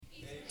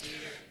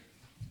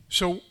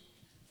So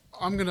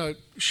I'm going to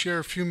share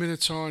a few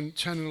minutes on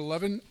 10 and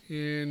 11,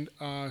 and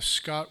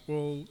Scott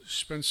will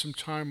spend some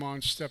time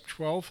on step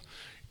 12.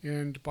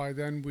 And by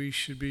then, we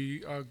should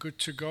be good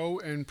to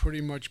go and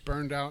pretty much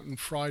burned out and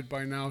fried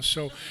by now.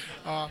 So,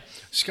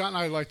 Scott and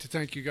I would like to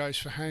thank you guys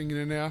for hanging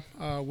in there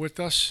with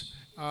us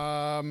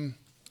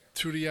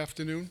through the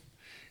afternoon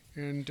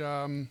and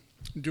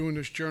doing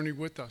this journey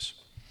with us.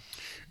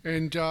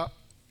 And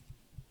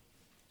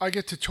I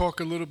get to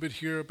talk a little bit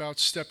here about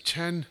step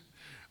 10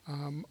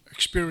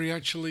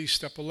 experientially,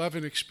 step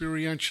 11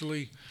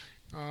 experientially,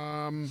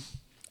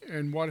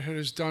 and what it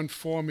has done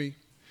for me.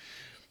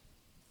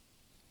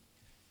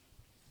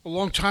 A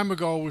long time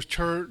ago, I was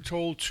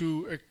told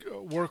to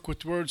work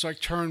with words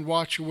like turn,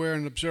 watch, aware,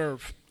 and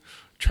observe.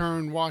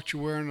 Turn, watch,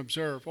 aware, and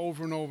observe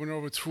over and over and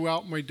over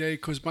throughout my day,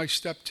 because my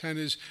step 10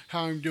 is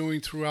how I'm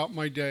doing throughout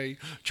my day.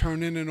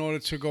 Turn in order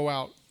to go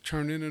out.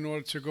 Turn in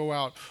order to go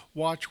out.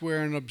 Watch,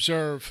 aware, and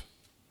observe.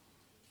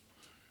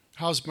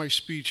 How's my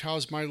speech?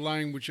 How's my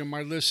language? Am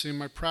I listening?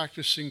 Am I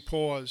practicing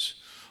pause?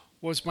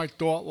 What's my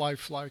thought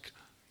life like?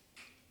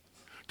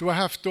 Do I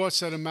have thoughts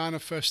that are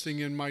manifesting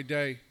in my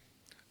day?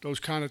 Those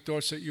kind of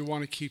thoughts that you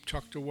want to keep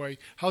tucked away.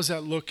 How's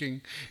that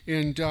looking?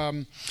 And,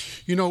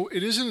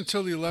 it isn't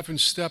until the 11th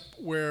step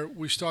where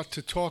we start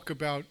to talk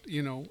about,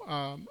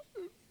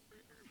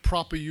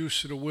 proper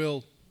use of the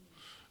will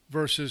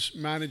versus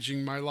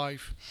managing my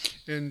life.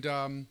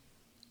 And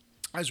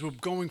as we're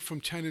going from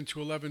 10 into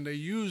 11, they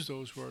use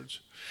those words.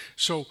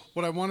 So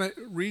what I want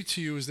to read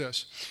to you is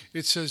this.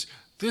 It says,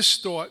 this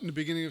thought in the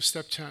beginning of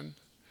step 10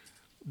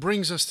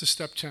 brings us to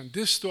step 10.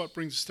 This thought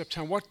brings us to step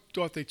 10. What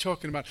thought are they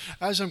talking about?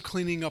 As I'm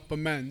cleaning up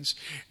amends,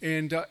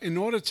 and in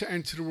order to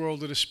enter the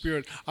world of the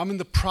Spirit, I'm in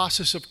the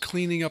process of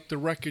cleaning up the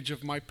wreckage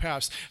of my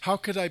past. How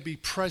could I be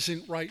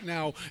present right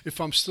now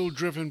if I'm still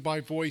driven by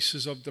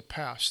voices of the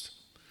past?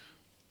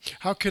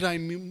 How could I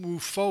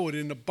move forward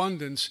in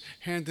abundance,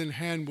 hand in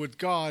hand with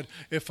God,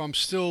 if I'm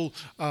still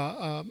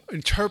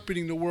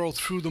interpreting the world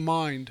through the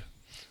mind,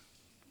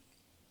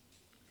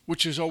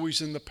 which is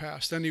always in the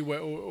past anyway,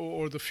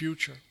 or the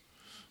future?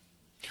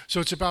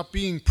 So it's about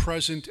being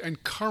present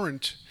and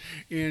current.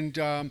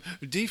 And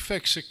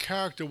defects of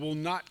character will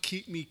not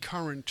keep me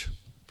current.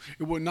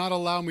 It will not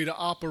allow me to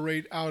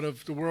operate out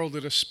of the world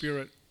of the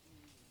Spirit.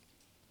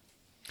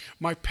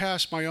 My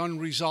past, my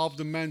unresolved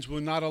amends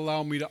will not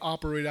allow me to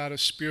operate out of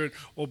Spirit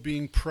or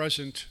being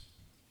present.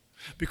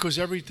 Because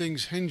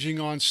everything's hinging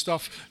on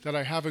stuff that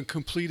I haven't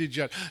completed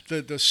yet.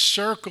 The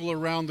circle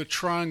around the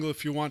triangle,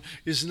 if you want,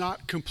 is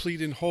not complete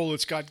and whole.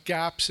 It's got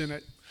gaps in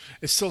it.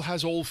 It still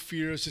has old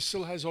fears. It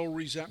still has old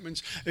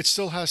resentments. It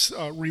still has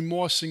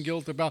remorse and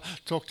guilt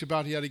talked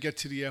about he had to get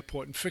to the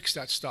airport and fix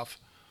that stuff.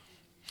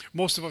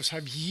 Most of us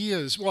have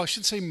years. Well, I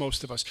should say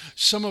most of us.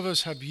 Some of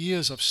us have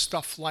years of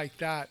stuff like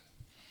that.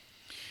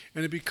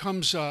 And it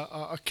becomes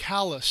a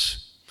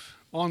callus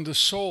on the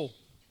soul.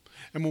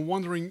 And we're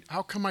wondering,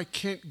 how come I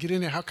can't get in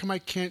there? How come I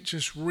can't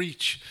just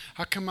reach?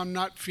 How come I'm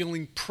not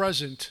feeling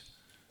present?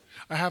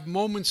 I have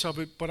moments of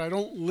it, but I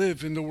don't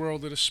live in the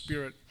world of the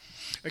Spirit.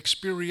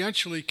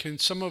 Experientially, can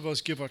some of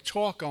us give a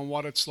talk on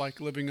what it's like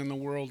living in the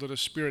world of the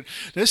Spirit?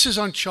 This is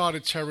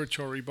uncharted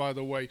territory, by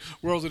the way,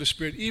 world of the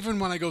Spirit. Even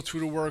when I go through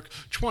the work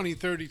 20,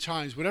 30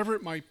 times, whatever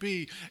it might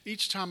be,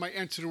 each time I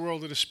enter the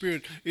world of the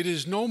Spirit, it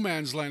is no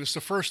man's land. It's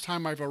the first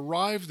time I've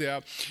arrived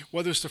there,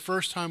 whether it's the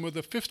first time or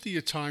the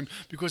 50th time,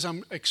 because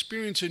I'm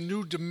experiencing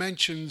new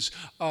dimensions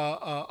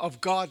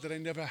of God that I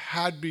never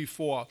had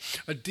before,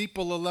 a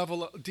deeper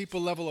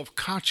level of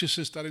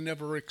consciousness that I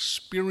never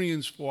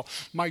experienced before.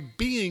 My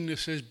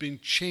beingness has been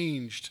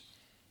changed.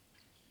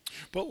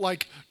 But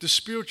like the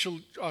spiritual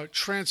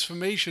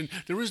transformation,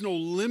 there is no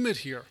limit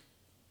here.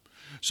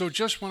 So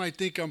just when I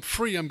think I'm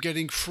free, I'm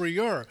getting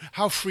freer.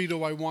 How free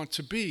do I want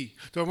to be?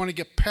 Do I want to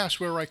get past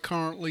where I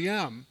currently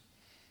am?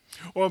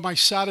 Or am I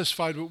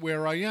satisfied with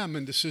where I am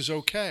and this is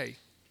okay?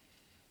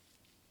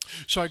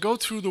 So I go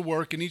through the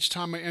work, and each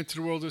time I enter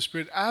the world of the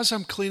Spirit, as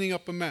I'm cleaning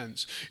up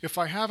amends, if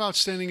I have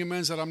outstanding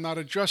amends that I'm not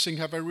addressing,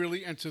 have I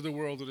really entered the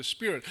world of the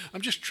Spirit?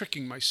 I'm just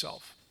tricking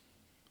myself.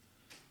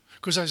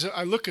 Because as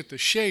I look at the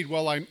shade,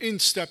 well, I'm in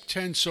step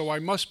 10, so I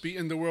must be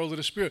in the world of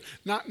the Spirit.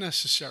 Not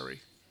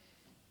necessary.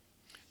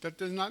 That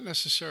is not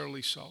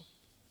necessarily so.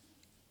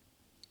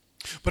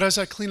 But as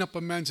I clean up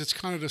amends, it's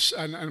kind of this,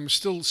 and I'm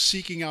still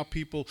seeking out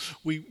people,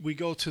 we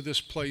go to this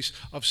place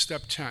of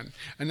step 10.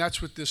 And that's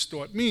what this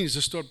thought means.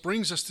 This thought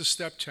brings us to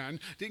step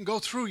 10. Didn't go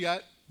through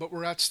yet, but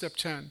we're at step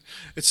 10.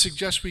 It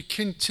suggests we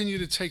continue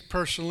to take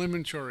personal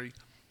inventory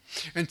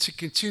and to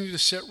continue to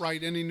set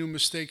right any new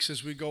mistakes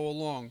as we go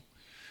along.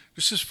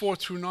 This is 4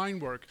 through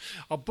 9 work.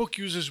 Our book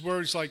uses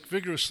words like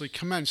vigorously,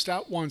 commenced,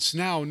 at once,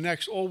 now,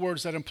 next, all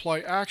words that imply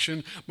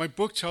action. My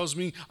book tells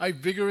me I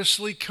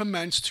vigorously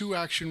commenced 2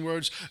 action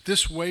words,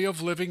 this way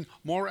of living,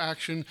 more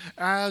action.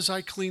 As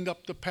I cleaned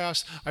up the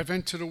past, I've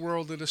entered the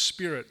world of the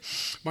Spirit.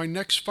 My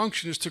next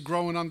function is to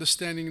grow in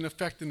understanding and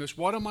effectiveness.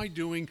 What am I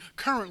doing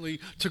currently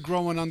to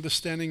grow in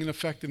understanding and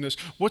effectiveness?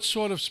 What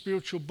sort of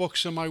spiritual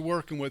books am I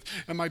working with?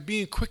 Am I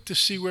being quick to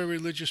see where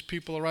religious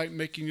people are at,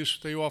 making use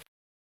of what they offer?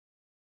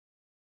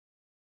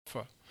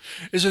 for?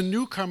 Is a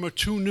newcomer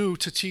too new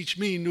to teach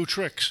me new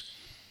tricks?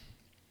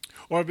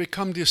 Or I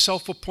become the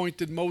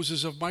self-appointed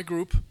Moses of my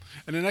group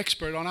and an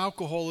expert on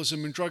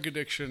alcoholism and drug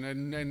addiction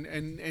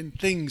and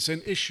things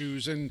and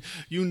issues and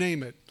you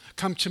name it.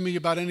 Come to me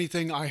about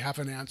anything, I have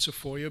an answer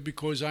for you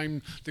because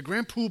I'm the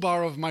grand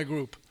poobah of my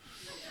group.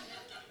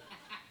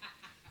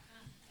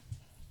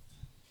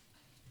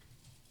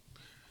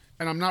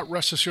 And I'm not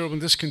restless, irritable,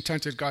 and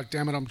discontented. God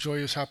damn it, I'm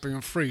joyous, happy,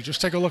 and free.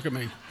 Just take a look at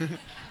me.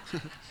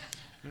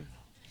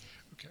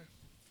 Okay.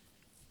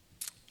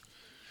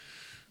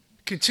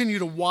 Continue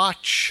to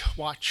watch.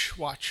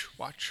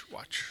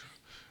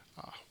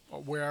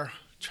 Aware,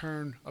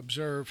 turn,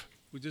 observe.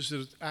 These are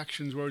the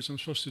actions, words I'm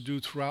supposed to do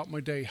throughout my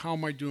day. How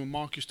am I doing?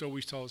 Mark used to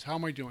always tell us, how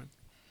am I doing?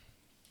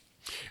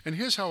 And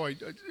here's how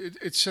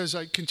it says,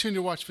 I continue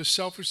to watch for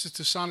selfishness,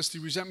 dishonesty,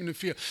 resentment, and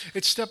fear.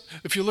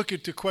 If you look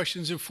at the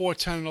questions in 4,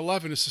 10, and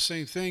 11, it's the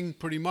same thing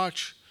pretty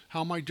much.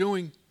 How am I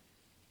doing?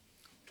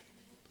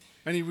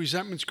 Any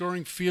resentments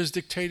growing, fears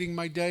dictating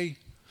my day,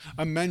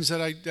 amends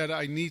that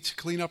I need to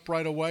clean up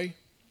right away.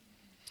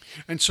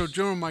 And so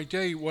during my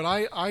day, what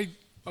I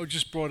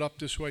just brought up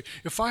this way,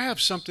 if I have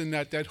something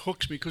that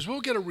hooks me, because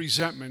we'll get a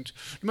resentment,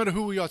 no matter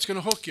who we are, it's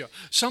going to hook you.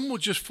 Some will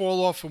just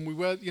fall off and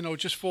it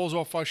just falls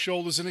off our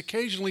shoulders, and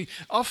occasionally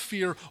a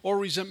fear or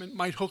resentment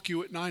might hook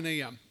you at 9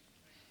 a.m.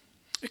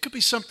 It could be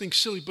something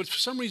silly, but for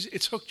some reason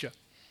it's hooked you.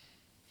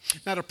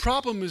 Now the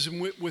problem is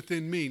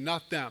within me,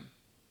 not them.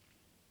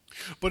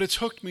 But it's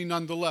hooked me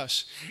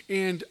nonetheless.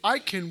 And I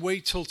can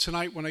wait till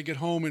tonight when I get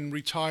home and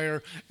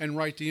retire and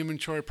write the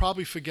inventory,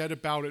 probably forget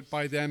about it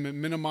by then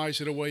and minimize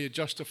it away and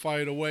justify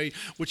it away,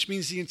 which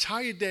means the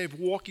entire day of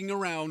walking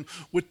around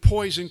with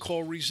poison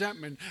called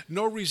resentment.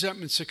 No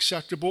resentment's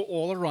acceptable,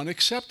 all are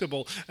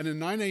unacceptable. And at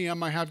 9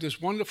 a.m. I have this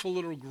wonderful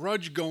little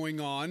grudge going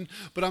on,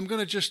 but I'm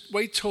going to just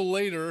wait till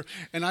later,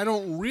 and I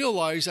don't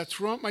realize that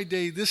throughout my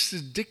day this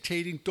is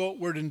dictating thought,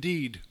 word, and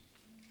deed.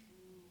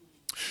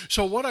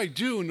 So what I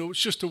do, and it's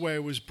just the way I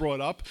was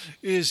brought up,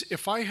 is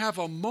if I have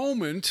a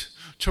moment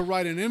to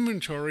write an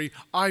inventory,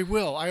 I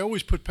will. I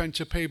always put pen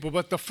to paper.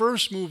 But the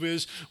first move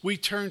is we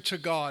turn to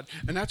God.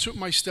 And that's what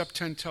my step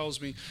 10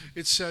 tells me.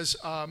 It says,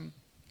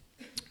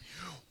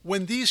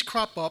 when these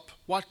crop up,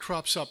 what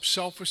crops up?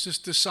 Selfishness,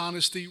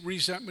 dishonesty,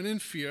 resentment,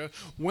 and fear.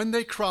 When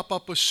they crop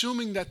up,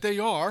 assuming that they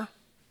are,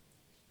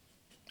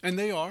 and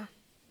they are,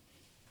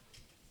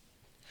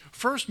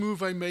 first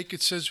move I make,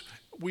 it says,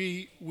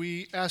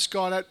 we ask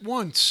God at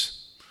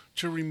once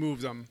to remove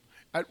them.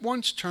 At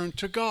once turn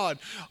to God.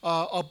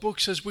 Our book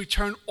says we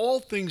turn all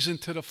things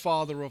into the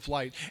Father of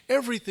light.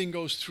 Everything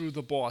goes through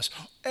the boss.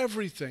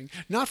 Everything.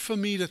 Not for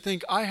me to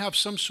think I have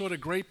some sort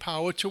of great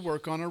power to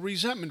work on a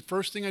resentment.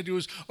 First thing I do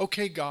is,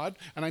 okay, God,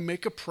 and I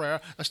make a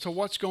prayer as to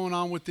what's going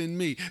on within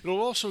me.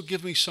 It'll also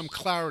give me some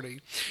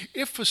clarity.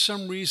 If for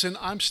some reason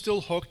I'm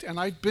still hooked, and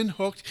I've been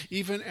hooked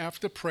even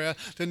after prayer,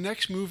 the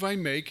next move I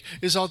make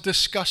is I'll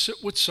discuss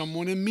it with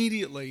someone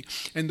immediately.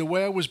 And the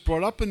way I was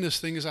brought up in this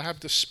thing is I have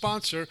the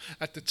sponsor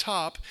at the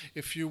top,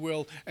 if you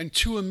will, and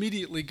two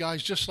immediately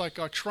guys, just like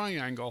our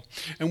triangle.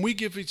 And we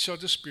give each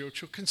other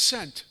spiritual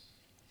consent,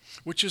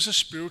 which is a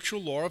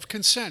spiritual law of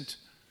consent.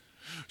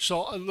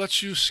 So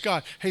let's use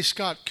Scott. Hey,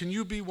 Scott, can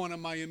you be one of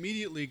my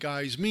immediately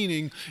guys?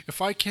 Meaning,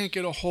 if I can't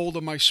get a hold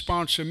of my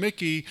sponsor,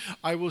 Mickey,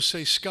 I will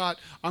say, Scott,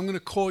 I'm going to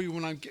call you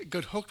when I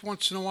get hooked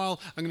once in a while.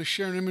 I'm going to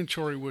share an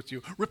inventory with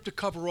you. Rip the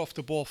cover off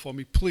the ball for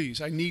me,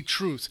 please. I need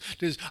truth.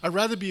 I'd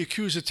rather be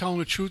accused of telling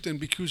the truth than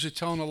be accused of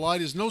telling a lie.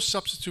 There's no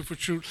substitute for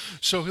truth.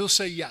 So he'll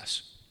say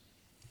yes.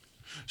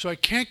 So I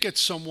can't get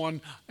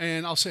someone,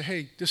 and I'll say,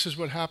 hey, this is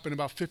what happened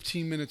about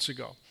 15 minutes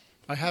ago.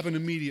 I haven't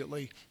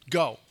immediately.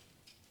 Go.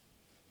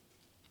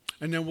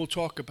 And then we'll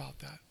talk about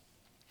that.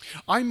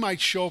 I might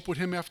show up with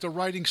him after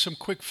writing some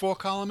quick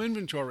 4-column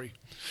inventory.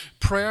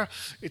 Prayer,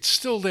 it's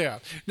still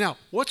there. Now,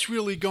 what's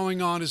really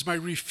going on is my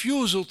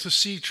refusal to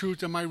see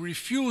truth and my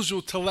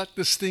refusal to let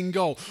this thing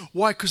go.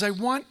 Why? Because I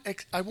want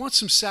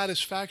some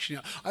satisfaction.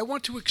 I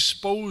want to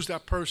expose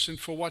that person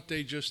for what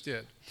they just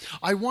did.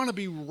 I want to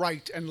be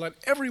right and let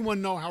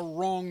everyone know how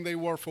wrong they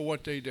were for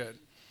what they did.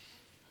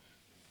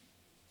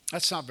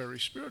 That's not very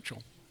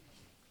spiritual.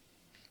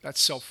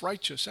 That's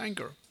self-righteous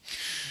anger.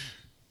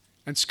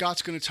 And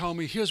Scott's going to tell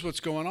me, here's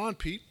what's going on,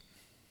 Pete.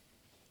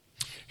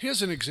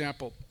 Here's an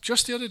example.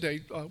 Just the other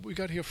day, we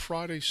got here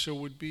Friday, so it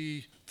would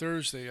be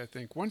Thursday, I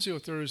think, Wednesday or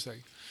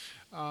Thursday.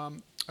 I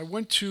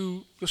went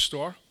to the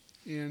store,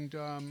 and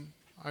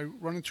I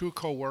run into a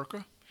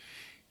coworker,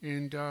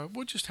 and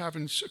we're just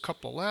having a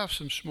couple of laughs,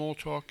 some small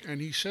talk, and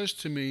he says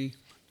to me,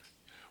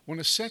 when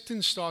a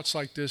sentence starts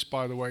like this,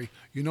 by the way,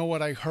 you know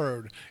what I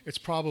heard? It's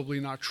probably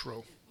not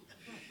true.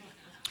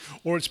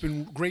 Or it's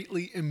been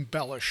greatly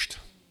embellished.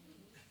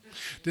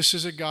 This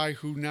is a guy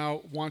who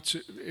now wants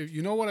it.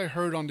 You know what I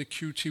heard on the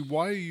QT?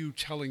 Why are you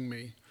telling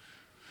me?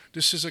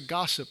 This is a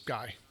gossip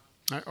guy.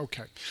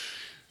 Okay.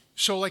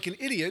 So like an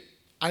idiot,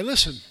 I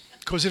listen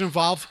because it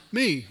involved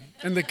me.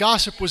 And the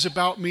gossip was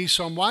about me.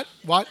 So I'm what?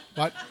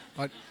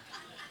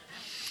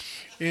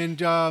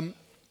 And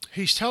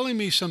he's telling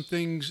me some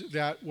things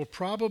that were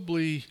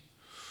probably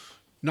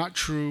not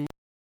true,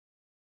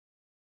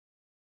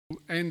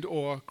 and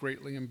or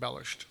greatly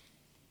embellished.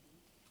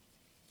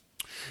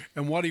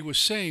 And what he was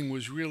saying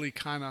was really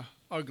kind of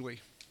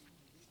ugly.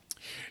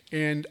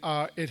 And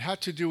it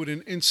had to do with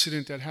an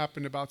incident that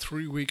happened about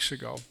 3 weeks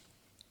ago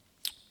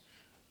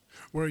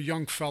where a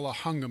young fella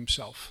hung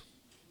himself,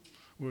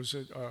 was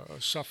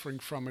suffering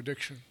from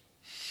addiction.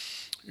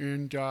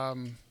 And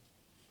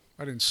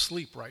I didn't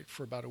sleep right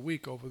for about a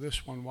week over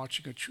this one,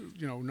 watching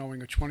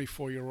knowing a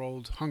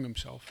 24-year-old hung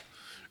himself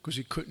because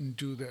he couldn't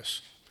do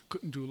this,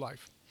 couldn't do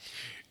life.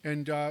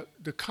 And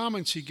the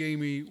comments he gave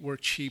me were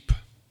cheap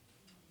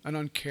and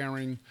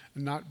uncaring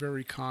and not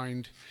very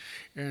kind.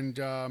 And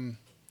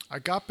I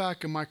got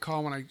back in my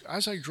car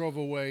as I drove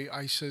away,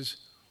 I says,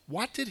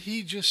 "What did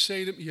he just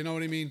say to me?" You know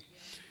what I mean?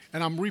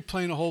 And I'm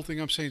replaying the whole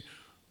thing. I'm saying,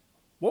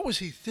 what was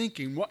he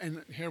thinking?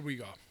 And here we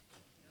go.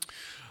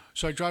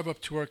 So I drive up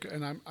to work,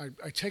 and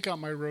I take out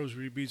my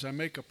rosary beads. I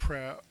make a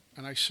prayer,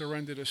 and I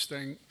surrender this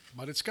thing,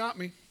 but it's got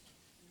me.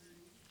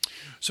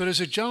 So there's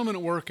a gentleman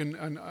at work,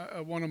 and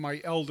one of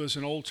my elders,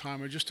 an old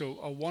timer, just a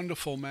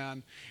wonderful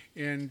man.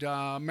 And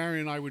Mary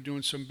and I were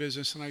doing some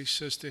business, and I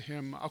says to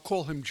him, I'll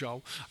call him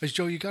Joe. I said,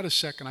 "Joe, you got a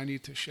second? I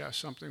need to share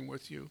something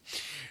with you."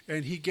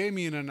 And he gave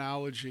me an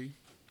analogy.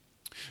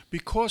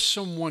 Because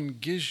someone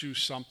gives you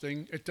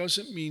something, it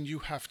doesn't mean you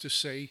have to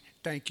say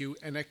thank you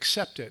and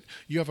accept it.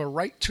 You have a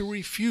right to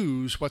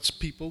refuse what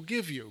people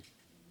give you.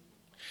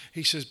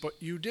 He says,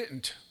 "But you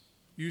didn't.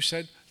 You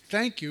said,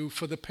 thank you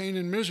for the pain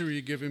and misery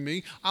you're giving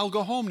me. I'll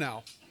go home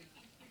now."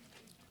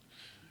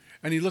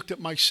 And he looked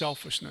at my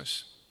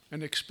selfishness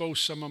and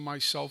exposed some of my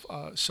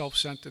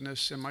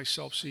self-centeredness and my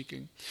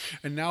self-seeking.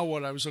 And now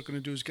what I was looking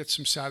to do is get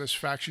some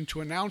satisfaction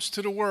to announce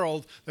to the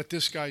world that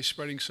this guy's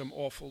spreading some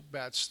awful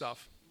bad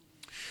stuff.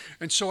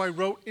 And so I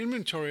wrote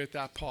inventory at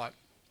that part.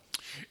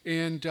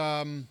 And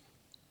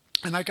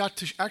I got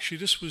to, actually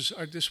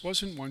this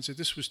wasn't Wednesday,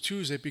 this was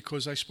Tuesday,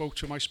 because I spoke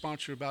to my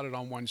sponsor about it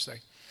on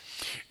Wednesday.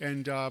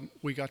 And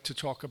we got to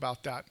talk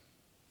about that.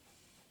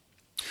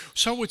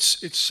 So it's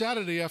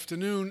Saturday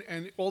afternoon,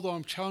 and although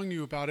I'm telling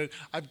you about it,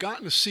 I've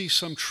gotten to see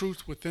some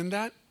truth within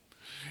that.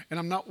 And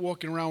I'm not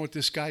walking around with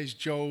this guy's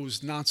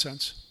Joe's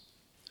nonsense.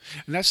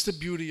 And that's the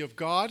beauty of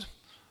God,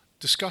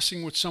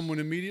 discussing with someone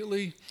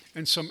immediately,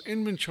 and some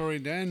inventory.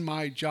 Then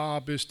my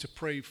job is to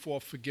pray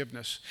for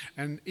forgiveness.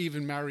 And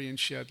even Marion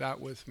shared that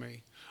with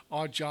me.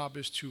 Our job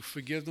is to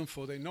forgive them,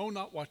 for they know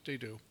not what they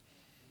do.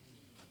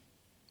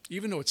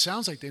 Even though it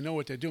sounds like they know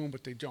what they're doing,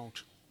 but they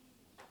don't.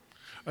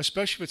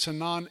 Especially if it's a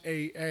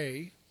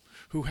non-AA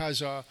who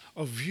has a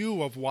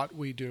view of what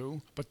we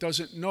do, but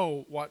doesn't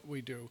know what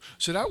we do.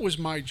 So that was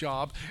my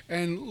job.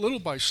 And little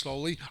by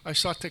slowly, I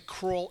start to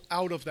crawl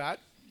out of that.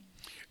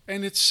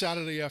 And it's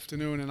Saturday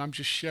afternoon, and I'm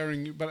just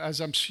sharing. But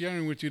as I'm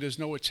sharing with you, there's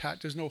no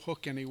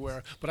hook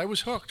anywhere. But I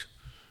was hooked,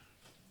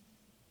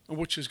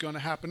 which is going to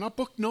happen. Our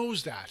book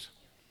knows that.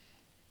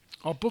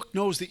 Our book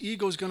knows the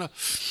ego's going to,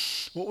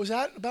 what was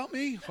that about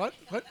me? What?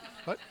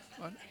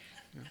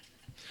 Yeah.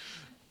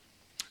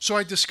 So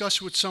I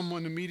discuss with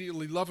someone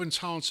immediately, love and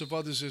tolerance of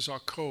others is our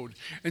code.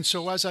 And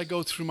so as I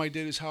go through my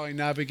day, this is how I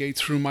navigate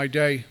through my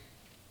day.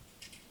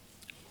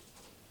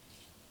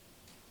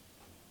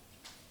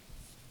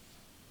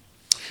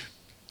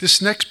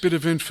 This next bit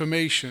of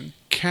information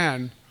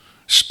can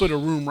split a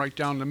room right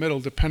down the middle,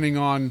 depending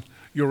on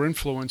your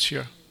influence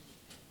here.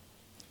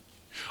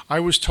 I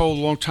was told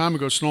a long time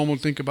ago it's normal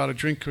to think about a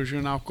drink because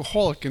you're an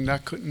alcoholic, and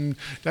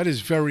that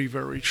is very,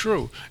 very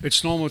true.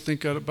 It's normal to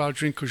think about a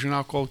drink because you're an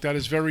alcoholic. That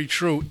is very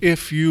true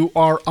if you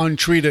are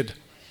untreated.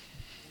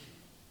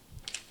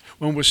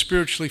 When we're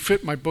spiritually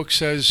fit, my book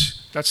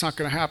says that's not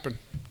going to happen.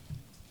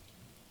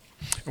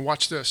 And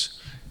watch this.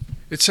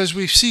 It says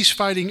we cease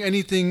fighting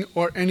anything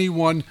or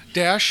anyone,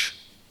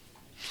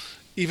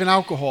 even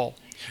alcohol.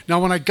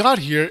 Now, when I got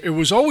here, it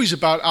was always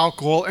about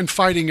alcohol and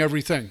fighting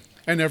everything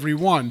and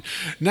everyone.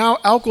 Now,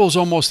 alcohol is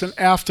almost an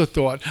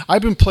afterthought.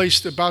 I've been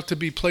about to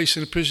be placed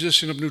in a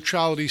position of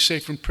neutrality,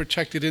 safe and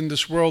protected in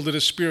this world of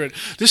the spirit.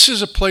 This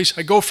is a place,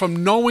 I go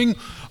from knowing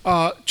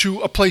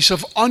to a place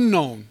of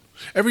unknown.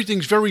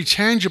 Everything's very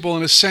tangible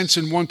in a sense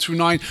in 1 through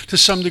 9 to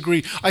some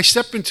degree. I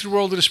step into the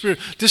world of the spirit.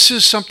 This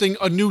is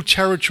a new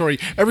territory.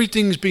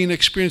 Everything's being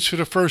experienced for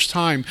the first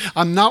time.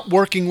 I'm not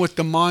working with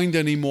the mind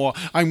anymore.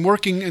 I'm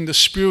working in the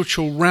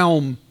spiritual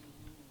realm.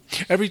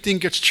 Everything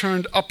gets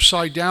turned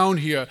upside down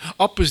here.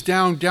 Up is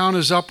down, down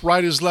is up,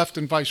 right is left,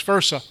 and vice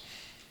versa.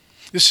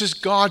 This is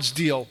God's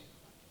deal.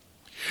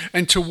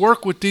 And to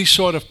work with these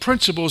sort of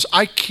principles,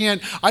 I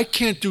can't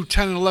do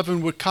 10 and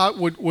 11 with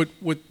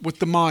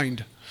the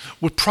mind.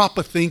 With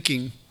proper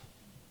thinking,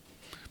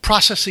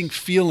 processing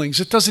feelings.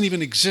 It doesn't even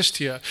exist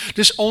here.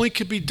 This only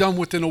can be done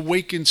with an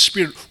awakened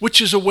spirit, which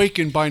is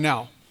awakened by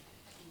now.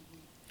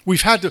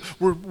 We've had to,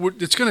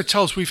 it's going to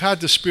tell us we've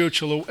had the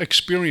spiritual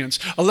experience.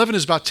 11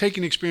 is about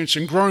taking experience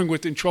and growing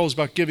with it, and 12 is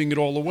about giving it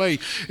all away.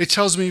 It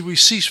tells me we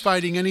cease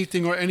fighting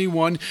anything or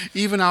anyone,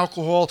 even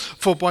alcohol,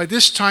 for by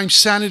this time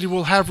sanity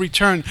will have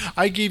returned.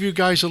 I gave you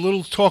guys a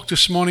little talk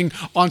this morning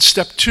on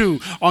step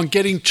 2, on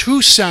getting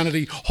to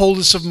sanity,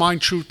 wholeness of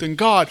mind, truth, and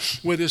God,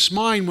 where this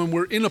mind, when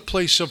we're in a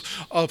place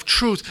of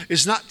truth,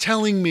 is not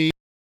telling me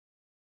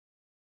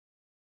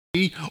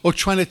or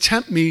trying to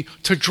tempt me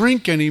to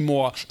drink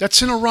anymore.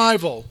 That's an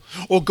arrival.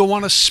 Or go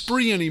on a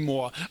spree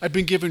anymore. I've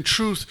been given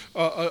truth,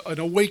 an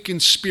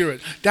awakened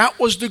spirit. That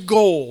was the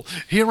goal.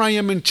 Here I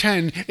am in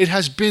 10. It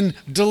has been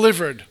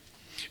delivered.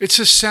 It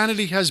says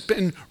sanity has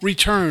been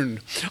returned.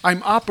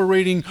 I'm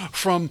operating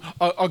from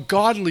a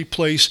godly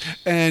place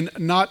and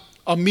not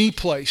a me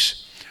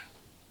place.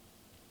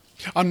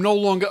 I'm no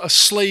longer a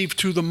slave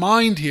to the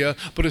mind here,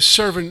 but a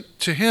servant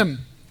to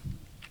him.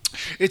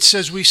 It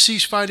says we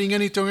cease fighting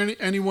anything,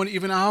 anyone,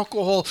 even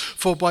alcohol,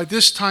 for by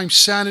this time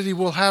sanity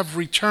will have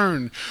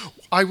returned.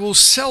 I will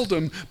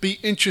seldom be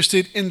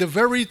interested in the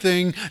very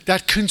thing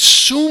that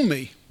consume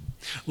me.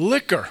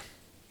 Liquor.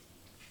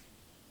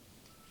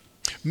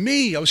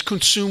 Me, I was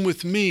consumed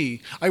with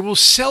me. I will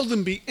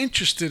seldom be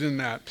interested in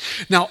that.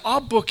 Now,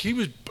 our book, he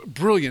was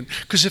brilliant,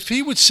 because if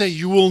he would say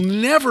you will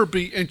never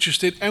be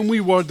interested, and we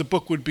were, the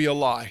book would be a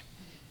lie.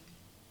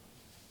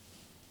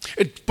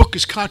 The book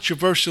is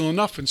controversial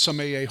enough in some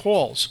AA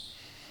halls.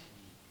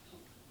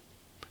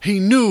 He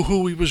knew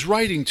who he was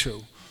writing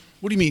to.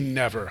 What do you mean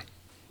never?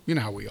 You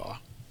know how we are.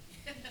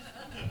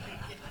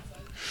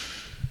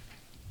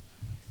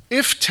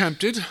 If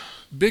tempted,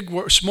 big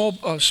word,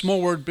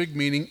 small word, big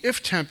meaning.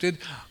 If tempted,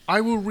 I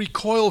will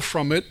recoil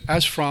from it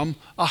as from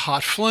a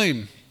hot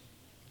flame.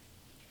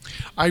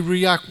 I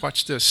react,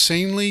 watch this,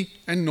 sanely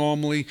and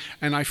normally,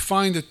 and I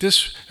find that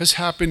this has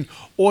happened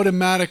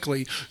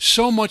automatically.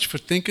 So much for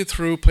think it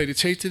through, play the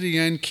tape to the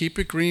end, keep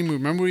it green,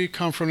 remember where you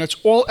come from. That's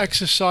all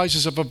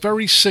exercises of a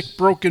very sick,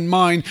 broken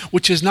mind,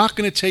 which is not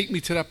going to take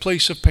me to that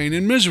place of pain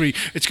and misery.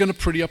 It's going to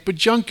pretty up a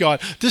junkyard.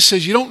 This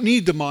says you don't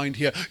need the mind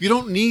here. You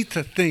don't need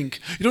to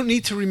think. You don't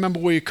need to remember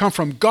where you come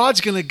from.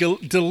 God's going to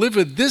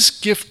deliver this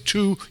gift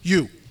to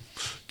you,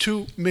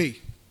 to me,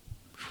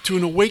 to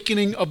an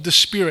awakening of the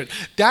Spirit.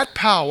 That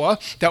power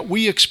that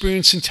we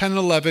experience in 10 and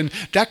 11,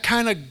 that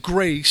kind of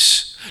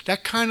grace,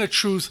 that kind of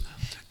truth,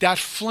 that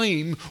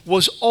flame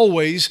was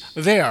always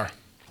there,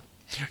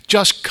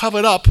 just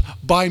covered up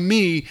by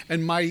me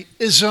and my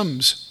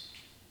isms.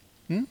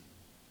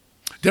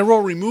 They're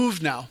all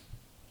removed now.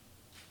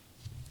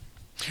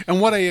 And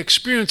what I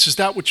experience is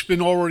that which has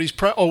been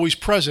always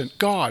present,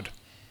 God.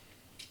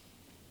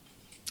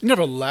 It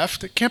never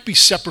left. It can't be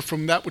separate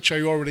from that which I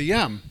already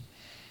am.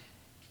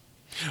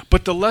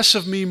 But the less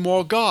of me,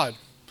 more God.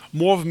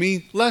 More of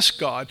me, less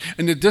God.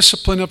 In the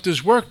discipline of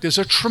this work, there's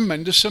a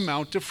tremendous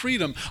amount of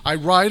freedom. I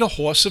ride a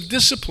horse of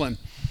discipline.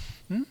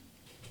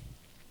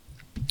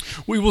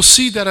 We will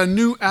see that a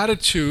new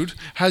attitude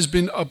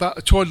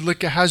toward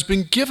liquor has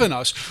been given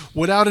us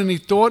without any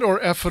thought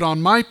or effort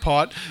on my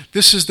part.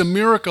 This is the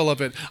miracle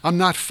of it. I'm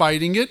not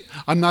fighting it.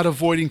 I'm not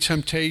avoiding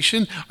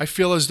temptation. I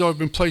feel as though I've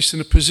been placed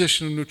in a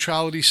position of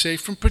neutrality,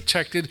 safe and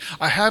protected.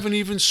 I haven't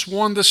even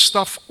sworn the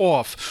stuff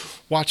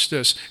off. Watch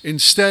this.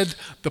 Instead,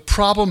 the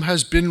problem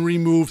has been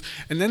removed.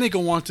 And then they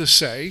go on to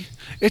say,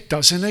 it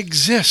doesn't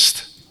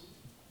exist.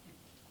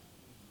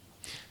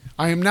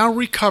 I am now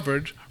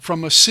recovered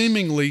from a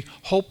seemingly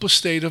hopeless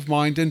state of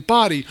mind and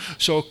body.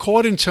 So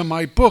according to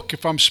my book,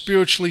 if I'm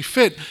spiritually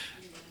fit,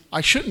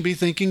 I shouldn't be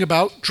thinking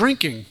about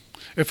drinking.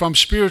 If I'm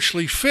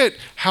spiritually fit,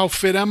 how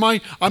fit am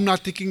I? I'm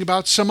not thinking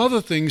about some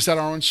other things that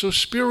aren't so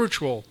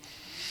spiritual.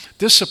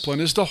 Discipline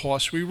is the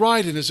horse we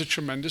ride, and there's a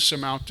tremendous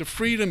amount of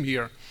freedom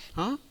here.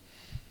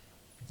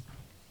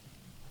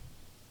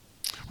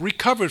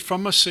 Recovered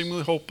from a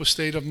seemingly hopeless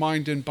state of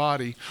mind and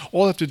body.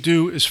 All I have to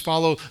do is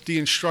follow the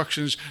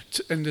instructions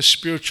and the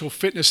spiritual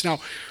fitness. Now,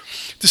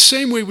 the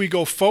same way we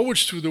go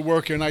forwards through the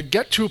work and I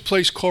get to a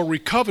place called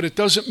recovered, it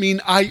doesn't mean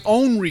I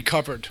own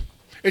recovered.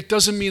 It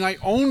doesn't mean I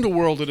own the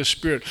world of the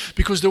Spirit.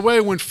 Because the way I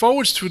went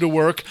forwards through the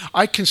work,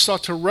 I can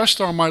start to rest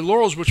on my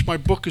laurels, which my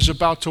book is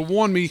about to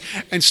warn me,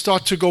 and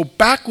start to go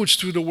backwards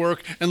through the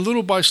work and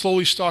little by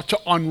slowly start to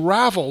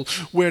unravel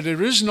where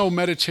there is no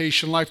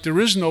meditation life, there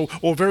is no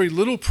or very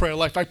little prayer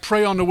life. I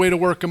pray on the way to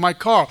work in my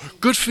car.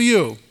 Good for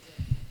you.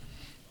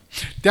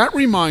 That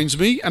reminds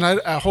me, and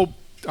I hope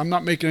I'm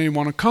not making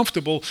anyone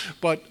uncomfortable,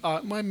 but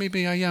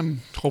maybe I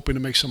am hoping to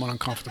make someone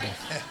uncomfortable.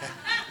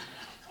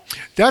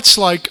 That's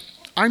like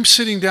I'm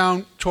sitting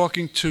down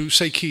talking to,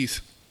 say,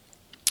 Keith,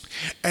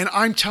 and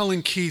I'm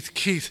telling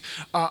Keith,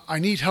 I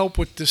need help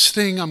with this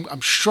thing.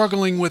 I'm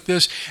struggling with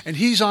this. And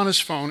he's on his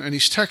phone, and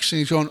he's texting.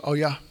 He's going, oh,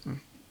 yeah?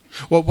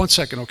 Well, 1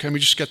 second, okay? Let me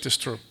just get this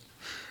through.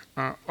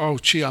 Oh,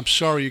 gee, I'm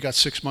sorry you got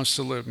 6 months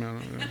to live,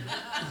 man.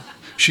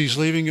 She's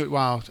leaving you.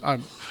 Wow.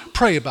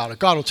 Pray about it.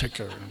 God will take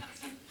care of it.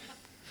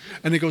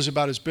 And he goes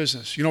about his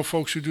business. You know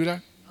folks who do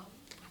that?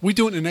 We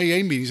do it in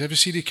AA meetings. Ever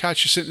see the cats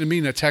just sitting in a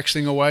meeting, they're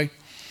texting away?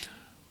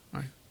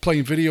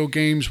 Playing video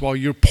games while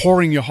you're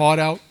pouring your heart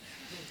out.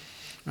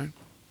 Right?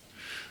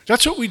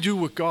 That's what we do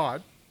with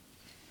God.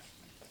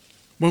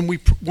 When we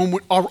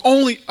are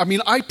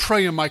I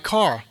pray in my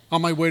car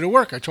on my way to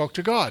work. I talk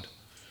to God.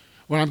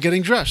 When I'm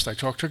getting dressed, I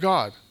talk to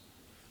God.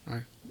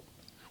 Right?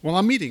 While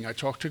I'm eating, I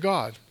talk to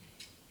God.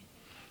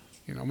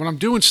 When I'm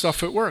doing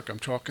stuff at work, I'm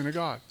talking to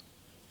God.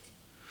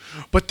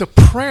 But the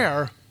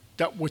prayer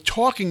that we're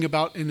talking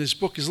about in this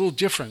book is a little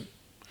different.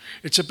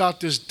 It's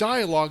about this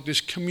dialogue,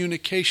 this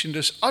communication,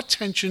 this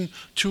attention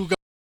to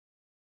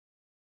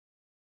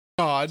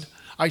God.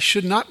 I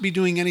should not be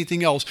doing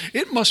anything else.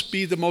 It must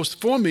be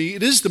for me,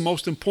 it is the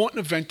most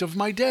important event of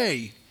my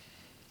day.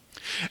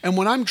 And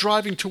when I'm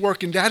driving to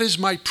work, and that is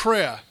my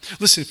prayer.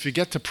 Listen, if you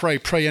get to pray,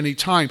 pray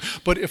anytime.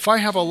 But if I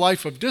have a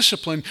life of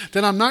discipline,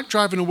 then I'm not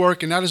driving to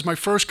work, and that is my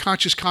first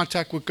conscious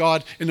contact with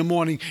God in the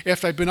morning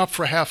after I've been up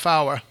for a half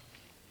hour.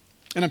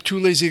 And I'm too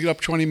lazy to get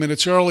up 20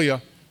 minutes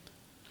earlier.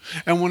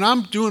 And when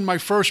I'm doing my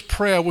first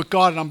prayer with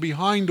God and I'm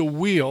behind the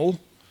wheel,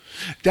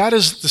 that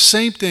is the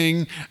same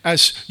thing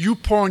as you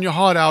pouring your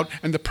heart out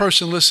and the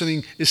person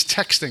listening is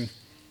texting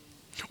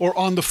or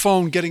on the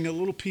phone getting a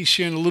little piece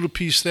here and a little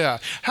piece there.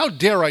 How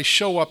dare I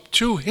show up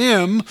to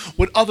him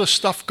with other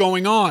stuff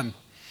going on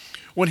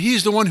when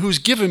he's the one who's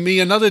given me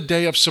another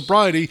day of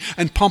sobriety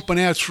and pumping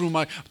air through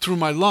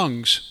my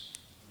lungs.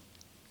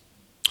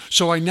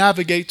 So I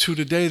navigate through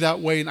the day that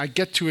way and I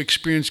get to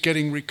experience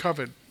getting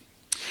recovered.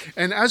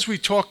 And as we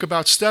talk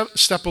about step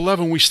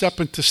 11, we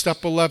step into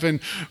step 11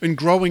 in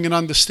growing and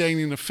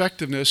understanding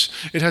effectiveness.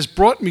 It has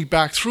brought me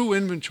back through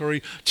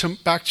inventory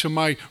back to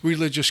my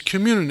religious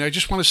community. I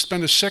just want to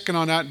spend a second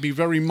on that and be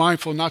very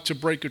mindful not to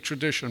break a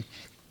tradition.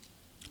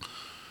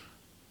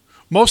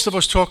 Most of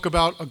us talk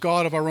about a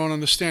God of our own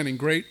understanding.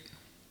 Great.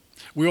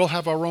 We all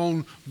have our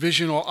own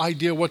vision or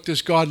idea what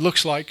this God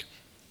looks like.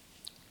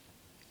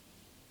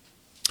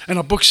 And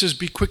our book says,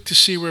 be quick to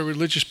see where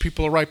religious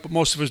people are right, but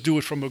most of us do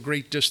it from a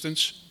great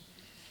distance.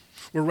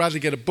 We'd rather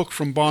get a book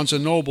from Barnes &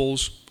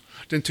 Nobles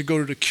than to go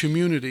to the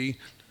community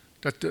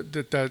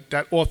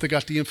that author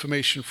got the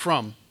information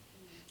from,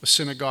 a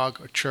synagogue,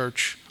 a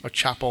church, a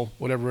chapel,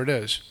 whatever it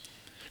is.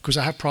 Because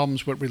I have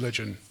problems with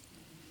religion.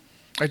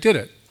 I did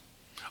it.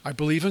 I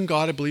believe in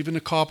God, I believe in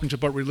the carpenter,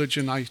 but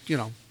religion,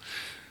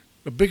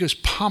 the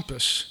biggest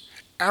pompous,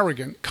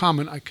 arrogant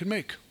comment I could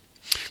make.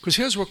 Because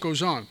here's what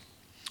goes on.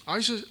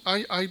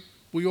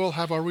 We all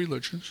have our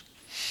religions.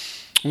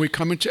 And we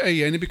come into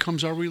AA and it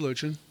becomes our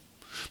religion.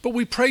 But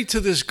we pray to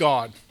this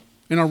God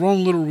in our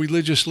own little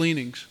religious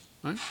leanings.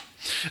 Right?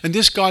 And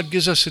this God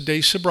gives us a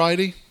day's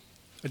sobriety,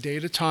 a day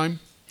at a time.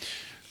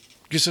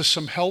 Gives us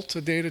some health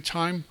a day at a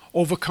time.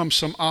 Overcomes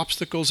some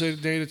obstacles a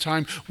day at a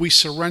time. We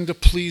surrender,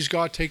 please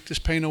God, take this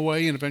pain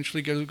away, and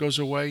eventually it goes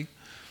away.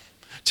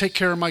 Take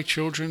care of my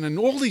children, and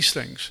all these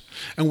things.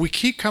 And we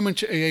keep coming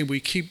to AA.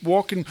 We keep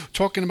walking,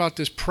 talking about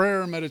this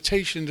prayer and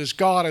meditation, this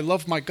God, I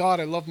love my God,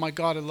 I love my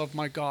God, I love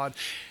my God.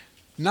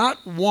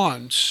 Not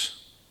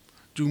once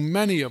do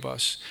many of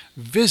us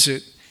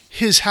visit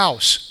his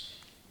house.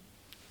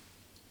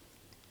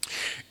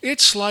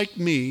 It's like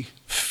me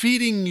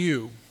feeding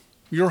you.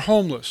 You're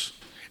homeless,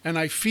 and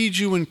I feed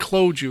you and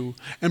clothe you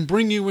and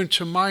bring you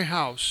into my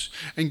house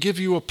and give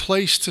you a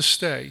place to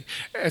stay,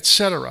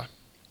 etc.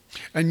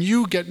 And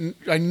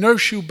I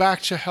nurse you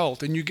back to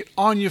health, and you get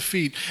on your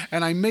feet,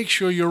 and I make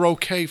sure you're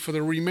okay for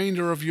the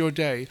remainder of your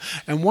day.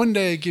 And one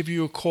day I give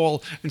you a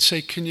call and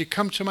say, can you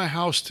come to my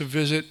house to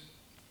visit?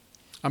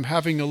 I'm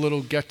having a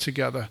little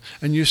get-together.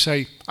 And you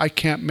say, I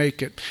can't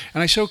make it.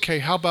 And I say, okay,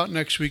 how about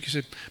next week?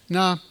 You say,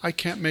 no, I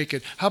can't make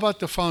it. How about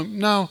the following?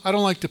 No, I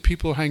don't like the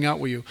people who hang out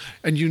with you.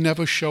 And you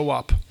never show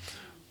up.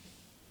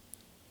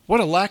 What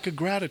a lack of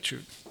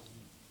gratitude.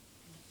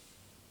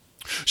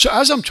 So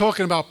as I'm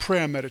talking about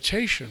prayer and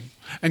meditation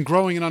and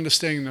growing and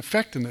understanding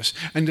effectiveness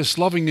and this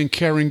loving and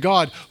caring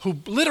God who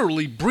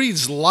literally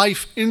breathes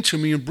life into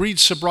me and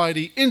breathes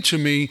sobriety into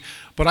me,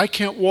 but I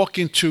can't walk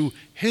into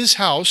his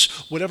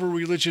house, whatever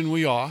religion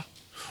we are,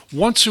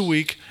 once a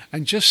week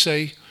and just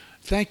say,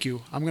 thank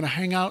you, I'm going to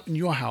hang out in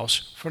your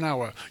house for an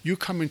hour. You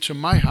come into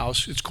my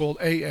house, it's called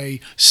AA,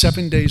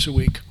 7 days a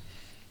week.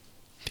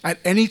 At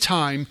any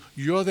time,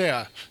 you're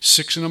there.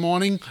 6 in the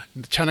morning,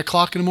 10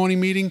 o'clock in the morning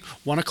meeting,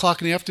 1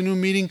 o'clock in the afternoon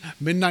meeting,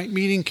 midnight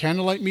meeting,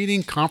 candlelight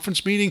meeting,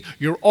 conference meeting.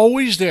 You're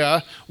always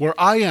there where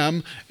I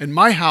am in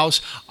my house.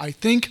 I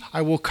think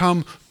I will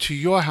come to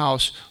your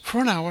house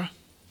for an hour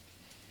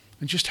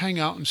and just hang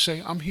out and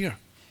say, I'm here.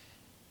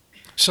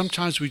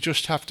 Sometimes we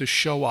just have to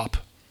show up.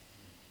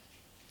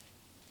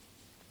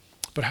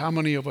 But how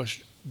many of us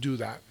do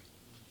that?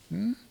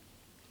 And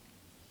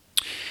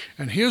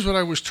here's what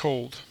I was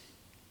told.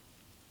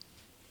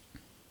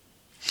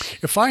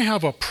 If I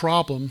have a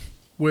problem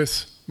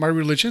with my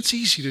religion, it's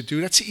easy to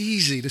do. That's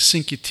easy to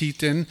sink your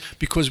teeth in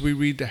because we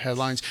read the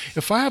headlines.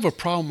 If I have a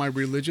problem with my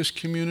religious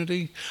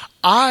community,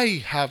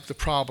 I have the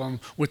problem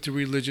with the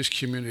religious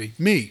community.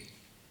 Me.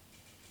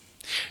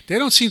 They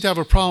don't seem to have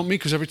a problem with me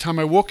because every time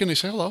I walk in, they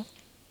say hello,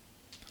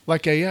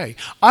 like AA.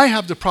 I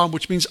have the problem,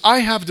 which means I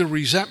have the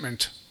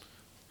resentment.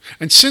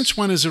 And since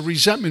when has a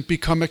resentment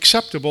become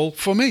acceptable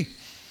for me?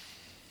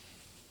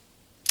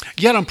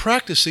 Yet I'm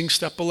practicing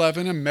step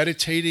 11 and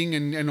meditating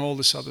and all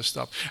this other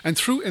stuff. And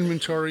through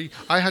inventory,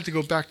 I had to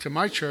go back to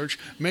my church,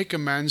 make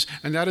amends,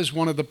 and that is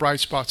one of the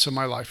bright spots of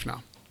my life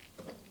now.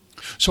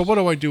 So what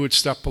do I do at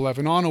step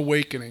 11? On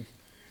awakening.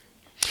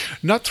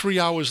 Not 3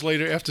 hours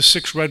later after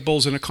 6 Red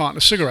Bulls and a carton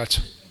of cigarettes.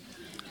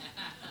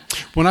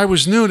 When I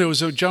was new, there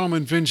was a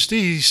gentleman, Vince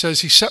D. He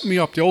says he set me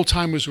up. The old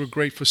timers were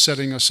great for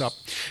setting us up.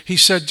 He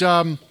said,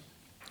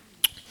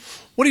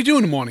 what do you do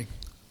in the morning?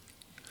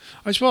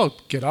 I said, well,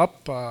 get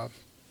up. I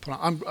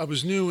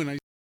was new and I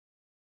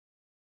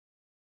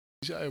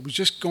was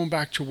just going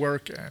back to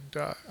work, and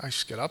I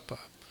just get up, a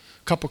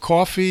cup of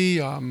coffee,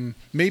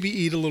 maybe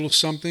eat a little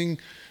something,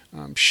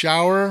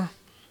 shower,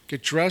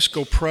 get dressed,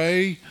 go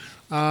pray,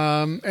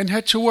 and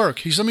head to work.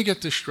 He said, let me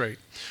get this straight.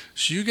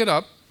 So you get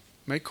up,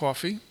 make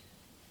coffee,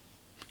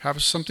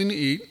 have something to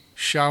eat,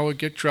 shower,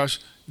 get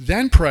dressed,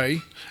 then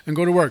pray, and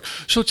go to work.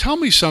 So tell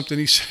me something,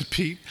 he said,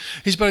 Pete.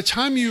 He's by the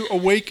time you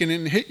awaken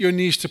and hit your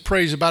knees to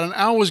praise, about an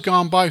hour's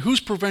gone by. Who's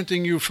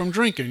preventing you from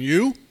drinking?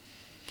 You?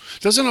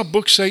 Doesn't our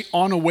book say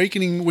on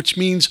awakening, which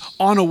means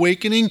on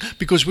awakening,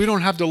 because we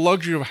don't have the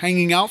luxury of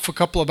hanging out for a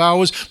couple of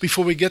hours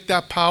before we get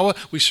that power?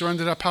 We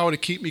surrender that power to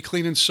keep me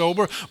clean and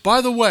sober.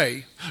 By the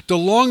way, the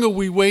longer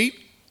we wait,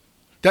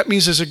 that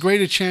means there's a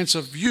greater chance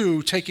of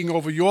you taking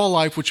over your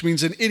life, which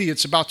means an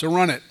idiot's about to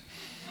run it.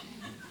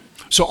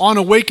 So on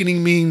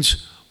awakening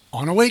means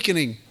on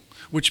awakening,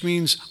 which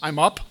means I'm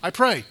up, I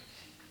pray.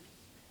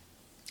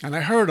 And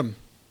I heard him.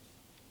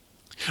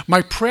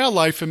 My prayer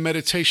life and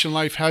meditation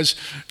life has,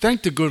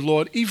 thank the good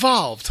Lord,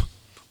 evolved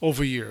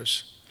over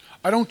years.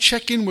 I don't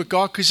check in with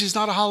God because he's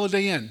not a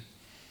Holiday Inn.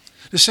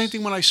 The same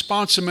thing when I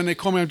sponsor them and they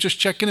call me, I'm just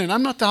checking in.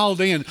 I'm not the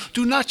Holiday Inn.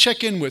 Do not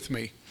check in with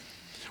me.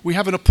 We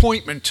have an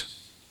appointment.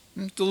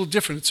 It's a little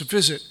different. It's a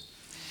visit.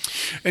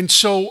 And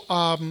so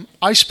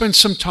I spend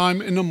some time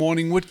in the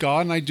morning with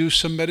God, and I do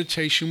some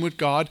meditation with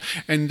God.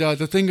 And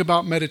the thing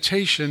about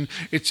meditation,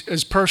 it's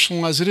as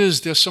personal as it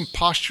is. There's some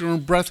posture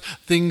and breath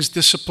things,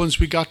 disciplines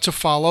we got to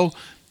follow.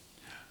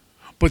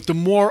 But the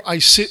more I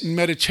sit in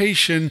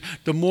meditation,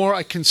 the more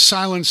I can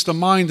silence the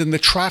mind and the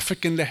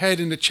traffic in the head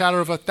and the chatter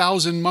of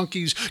 1,000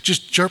 monkeys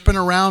just chirping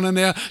around in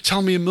there,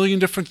 telling me a million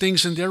different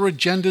things and their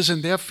agendas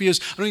and their fears.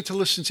 I don't need to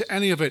listen to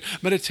any of it.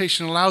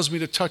 Meditation allows me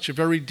to touch a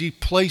very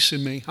deep place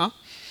in me, huh?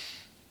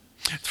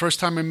 The first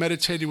time I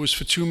meditated was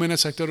for 2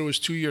 minutes. I thought it was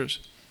 2 years.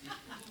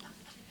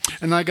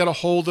 And I got a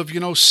hold of,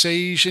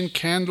 sage and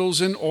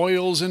candles and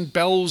oils and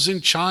bells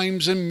and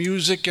chimes and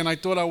music. And I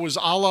thought I was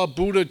Allah,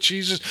 Buddha,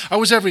 Jesus. I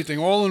was everything,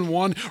 all in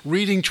one,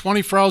 reading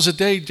 24 hours a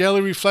day,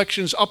 daily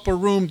reflections, upper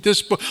room,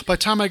 this book. By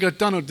the time I got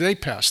done, a day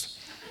passed.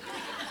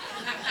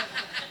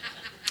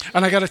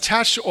 And I got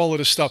attached to all of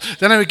this stuff.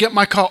 Then I would get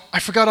my car.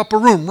 I forgot upper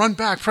room, run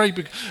back, pray,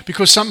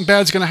 because something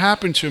bad's going to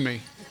happen to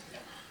me.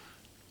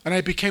 And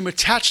I became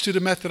attached to the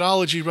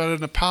methodology rather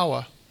than the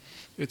power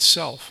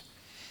itself.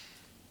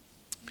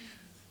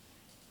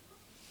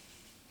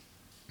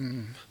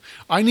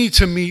 I need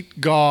to meet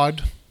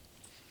God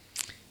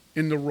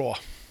in the raw.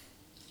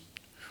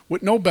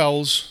 With no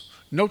bells,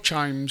 no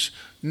chimes,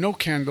 no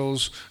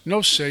candles,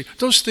 no say.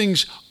 Those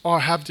things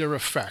have their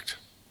effect.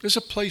 There's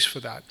a place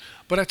for that.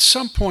 But at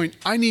some point,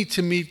 I need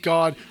to meet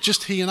God,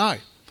 just he and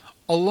I,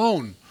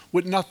 alone,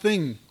 with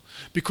nothing.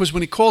 Because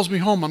when he calls me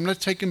home, I'm not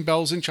taking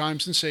bells and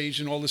chimes and sage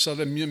and all this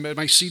other,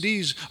 my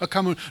CDs are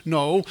coming.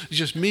 No, it's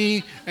just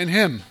me and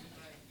him.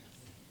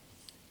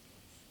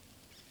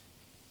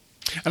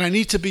 And I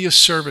need to be a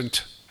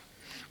servant,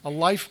 a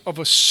life of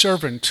a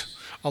servant,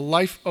 a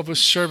life of a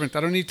servant.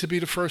 I don't need to be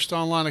the first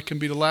online. I can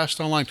be the last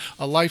online,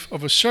 a life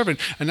of a servant.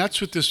 And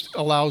that's what this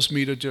allows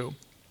me to do.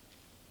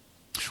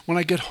 When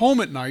I get home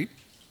at night,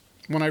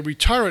 when I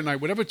retire at night,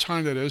 whatever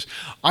time that is,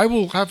 I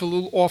will have a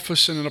little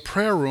office and in a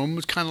prayer room.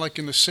 It's kind of like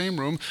in the same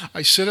room.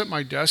 I sit at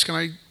my desk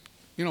and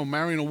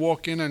Marion will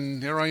walk in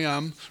and here I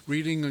am,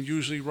 reading and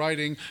usually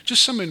writing,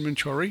 just some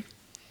inventory.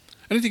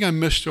 Anything I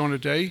missed during the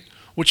day,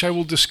 which I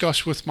will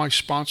discuss with my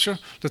sponsor,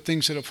 the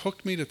things that have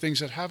hooked me, the things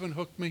that haven't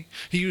hooked me.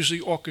 He usually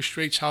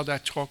orchestrates how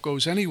that talk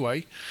goes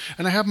anyway.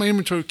 And I have my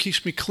inventory that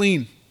keeps me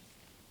clean.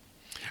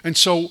 And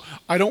so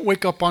I don't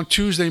wake up on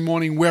Tuesday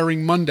morning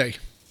wearing Monday.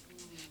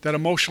 That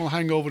emotional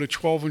hangover that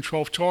 12 and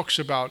 12 talks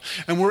about.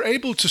 And we're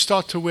able to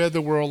start to wear the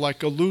world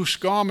like a loose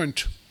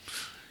garment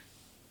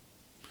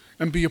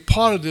and be a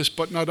part of this,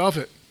 but not of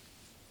it.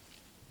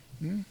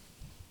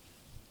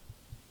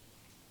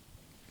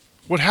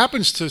 What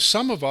happens to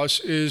some of us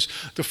is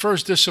the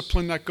first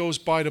discipline that goes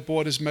by the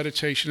board is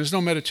meditation. There's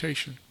no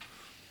meditation.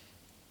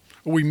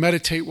 We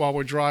meditate while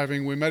we're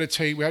driving. We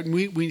meditate.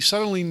 We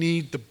suddenly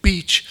need the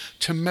beach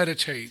to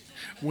meditate.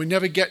 We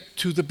never get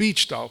to the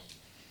beach, though.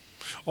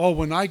 Oh,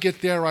 when I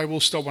get there, I will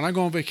stop. When I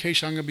go on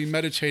vacation, I'm going to be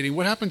meditating.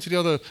 What happened to the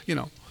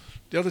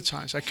other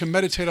times? I can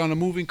meditate on a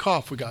moving car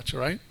if we got to,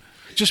 right?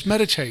 Just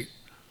meditate.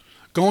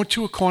 Go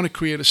into a corner,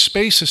 create a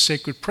space, a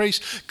sacred place,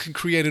 can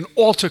create an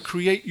altar,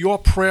 create your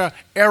prayer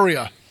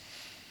area.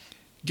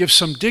 Give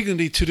some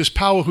dignity to this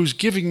power who's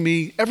giving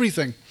me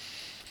everything.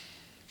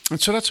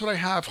 And so that's what I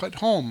have at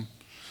home.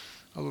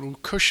 a little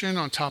cushion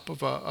on top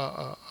of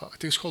I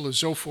think it's called a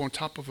Zophar, on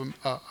top of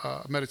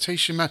a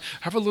meditation mat.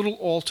 Have a little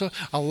altar.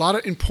 A lot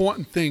of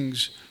important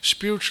things,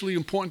 spiritually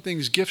important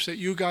things, gifts that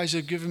you guys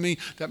have given me,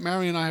 that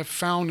Mary and I have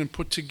found and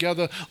put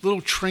together.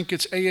 Little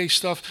trinkets, AA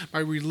stuff, my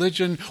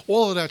religion,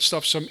 all of that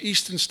stuff. Some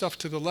Eastern stuff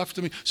to the left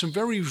of me. Some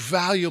very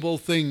valuable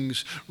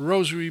things,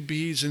 rosary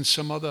beads and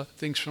some other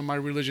things from my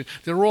religion.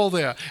 They're all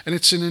there, and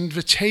it's an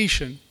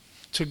invitation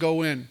to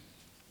go in.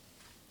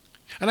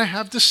 And I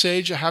have the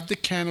sage, I have the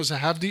candles, I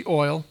have the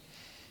oil,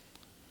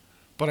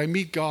 but I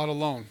meet God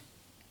alone,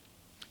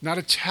 not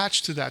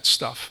attached to that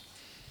stuff.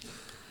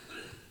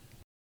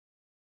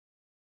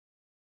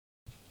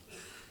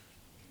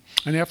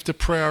 And after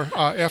prayer,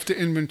 after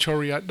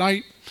inventory at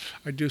night,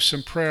 I do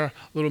some prayer,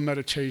 little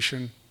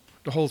meditation.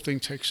 The whole thing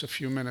takes a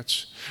few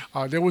minutes.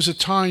 There was a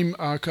time,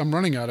 I'm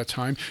running out of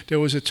time, there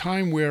was a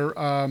time where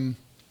I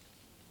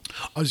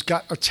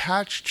got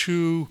attached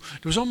to,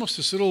 there was almost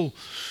this little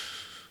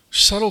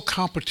subtle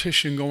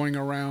competition going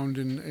around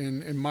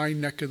in my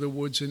neck of the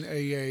woods in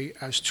AA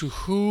as to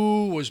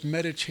who was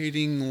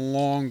meditating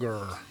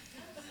longer.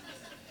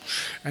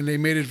 And they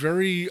made it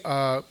very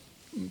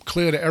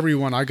clear to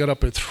everyone. I got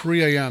up at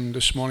 3 a.m.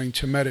 this morning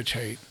to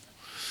meditate.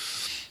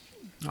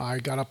 I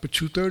got up at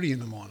 2:30 in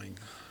the morning.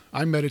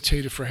 I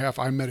meditated for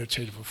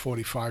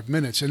 45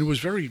 minutes. And it was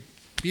very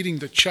beating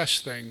the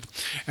chest thing.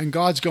 And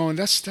God's going,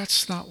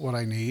 that's not what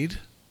I need.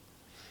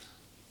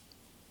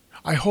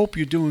 I hope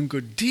you're doing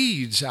good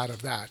deeds out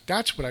of that.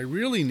 That's what I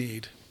really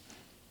need.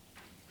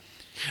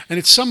 And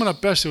it's summing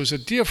up best. There was a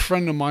dear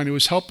friend of mine who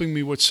was helping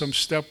me with some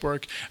step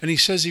work, and he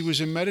says he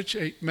was in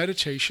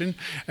meditation,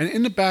 and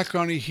in the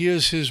background he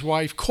hears his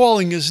wife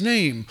calling his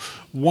name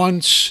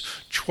once,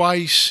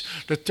 twice.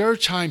 The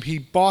third time he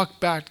barked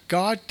back,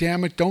 "God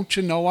damn it, don't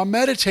you know I'm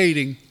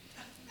meditating?"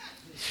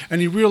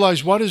 And he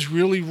realized, what is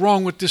really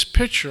wrong with this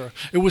picture?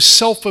 It was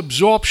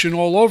self-absorption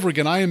all over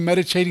again. I am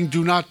meditating,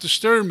 do not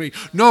disturb me.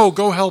 No,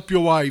 go help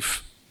your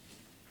wife.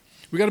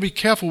 We got to be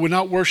careful we're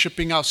not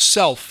worshiping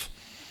ourself.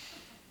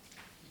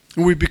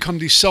 And we become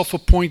these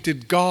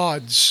self-appointed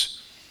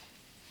gods.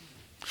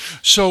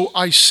 So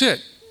I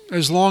sit.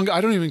 I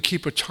don't even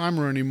keep a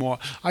timer anymore.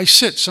 I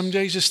sit. Some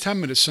days it's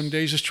 10 minutes. Some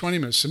days it's 20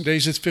 minutes. Some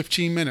days it's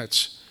 15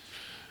 minutes.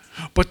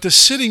 But the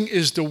sitting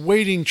is the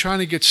waiting, trying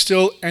to get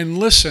still and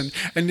listen.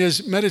 And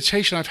there's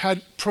meditation. I've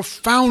had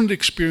profound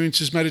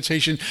experiences,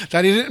 meditation, that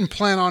I didn't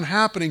plan on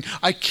happening.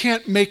 I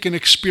can't make an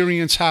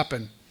experience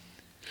happen.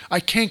 I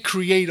can't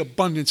create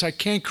abundance. I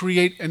can't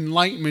create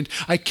enlightenment.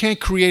 I can't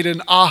create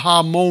an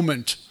aha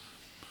moment.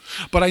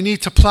 But I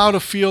need to plow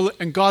the field,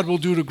 and God will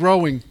do the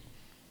growing.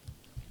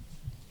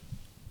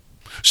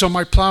 So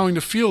my plowing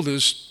the field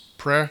is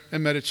prayer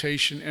and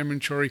meditation,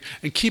 inventory,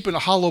 and keeping a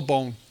hollow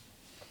bone.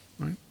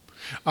 Right?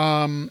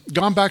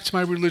 Gone back to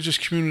my religious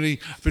community.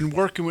 I've been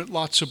working with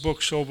lots of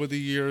books over the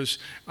years,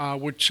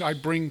 which I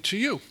bring to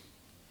you.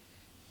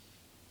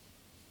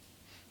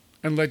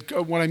 And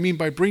what I mean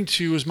by bring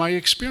to you is my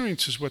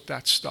experiences with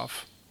that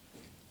stuff.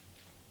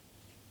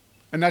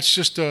 And that's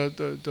just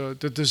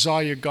the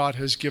desire God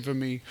has given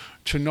me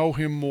to know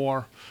Him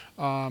more,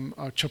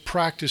 to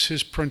practice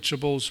His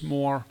principles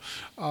more,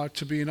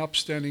 to be an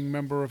upstanding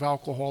member of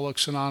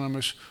Alcoholics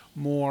Anonymous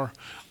more,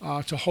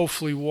 to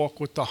hopefully walk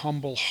with the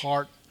humble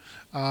heart.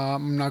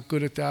 I'm not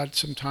good at that.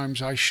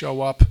 Sometimes I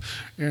show up,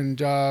 and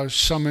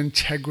some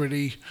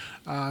integrity,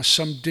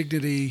 some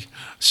dignity,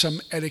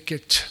 some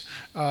etiquette,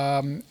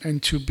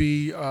 and to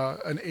be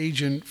an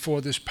agent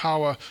for this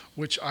power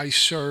which I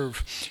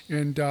serve.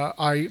 And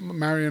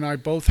Mary and I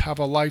both have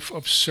a life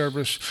of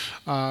service.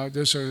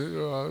 There's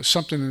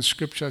something in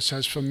Scripture that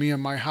says, "For me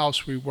and my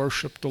house, we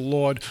worship the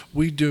Lord."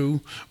 We do.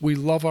 We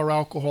love our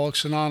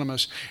Alcoholics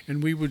Anonymous.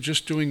 And we were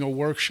just doing a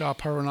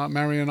workshop,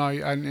 Mary and I,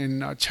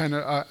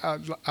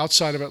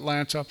 outside of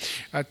Atlanta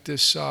at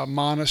this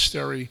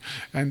monastery,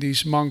 and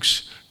these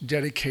monks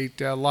dedicate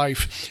their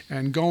life.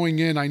 And going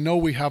in, I know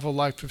we have a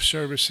life of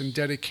service and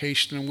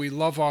dedication, and we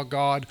love our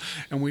God,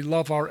 and we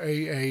love our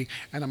AA,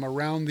 and I'm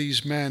around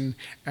these men,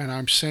 and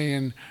I'm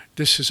saying,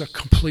 this is a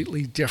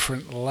completely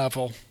different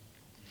level.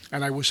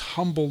 And I was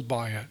humbled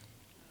by it.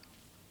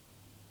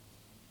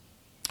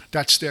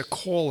 That's their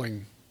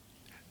calling.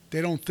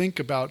 They don't think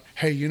about,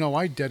 hey,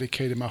 I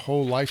dedicated my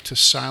whole life to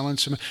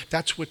silence.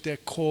 That's what they're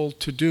called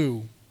to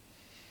do.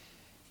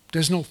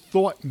 There's no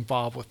thought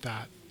involved with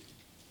that.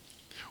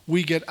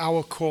 We get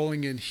our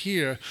calling in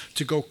here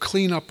to go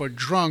clean up a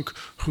drunk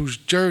who's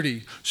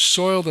dirty,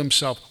 soil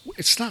themselves.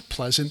 It's not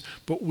pleasant,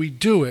 but we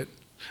do it.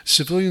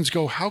 Civilians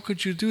go, how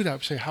could you do that?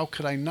 We say, how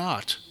could I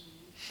not?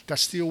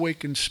 That's the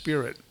awakened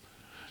spirit.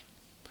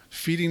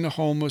 Feeding the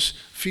homeless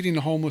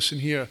in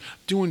here,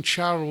 doing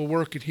charitable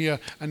work in here,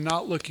 and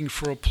not looking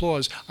for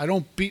applause. I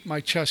don't beat my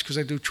chest because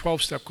I do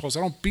 12-step calls. I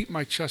don't beat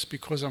my chest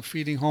because I'm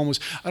feeding homeless.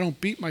 I don't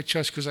beat my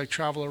chest because I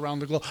travel around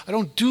the globe. I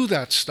don't do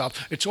that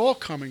stuff. It's all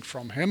coming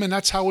from Him, and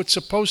that's how it's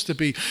supposed to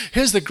be.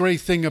 Here's the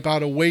great thing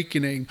about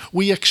awakening.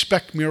 We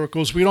expect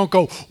miracles. We don't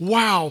go,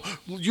 wow,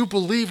 you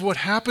believe what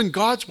happened?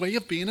 God's way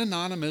of being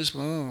anonymous.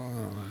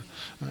 No,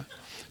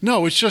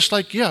 it's just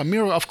like, yeah,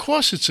 miracle. Of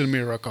course it's a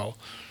miracle.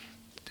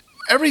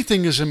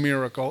 Everything is a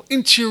miracle.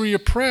 Interior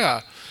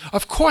prayer.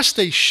 Of course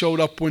they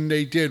showed up when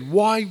they did.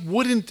 Why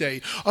wouldn't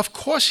they? Of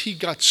course he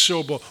got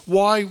sober.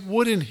 Why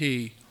wouldn't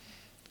he?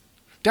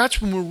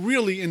 That's when we're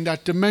really in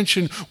that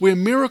dimension where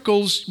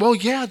miracles, well,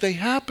 yeah, they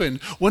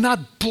happen. We're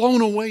not blown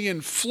away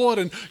and flawed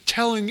and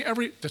telling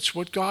that's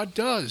what God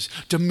does.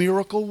 The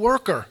miracle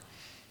worker.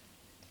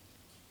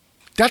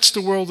 That's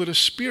the world of the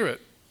Spirit.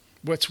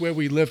 That's where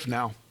we live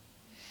now.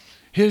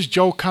 Here's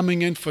Joe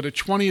coming in for the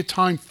 20th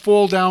time,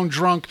 fall down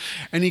drunk,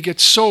 and he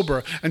gets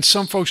sober. And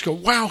some folks go,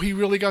 wow, he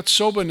really got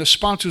sober. And the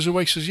sponsor's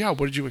away says, yeah,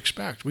 what did you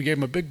expect? We gave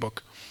him a big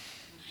book.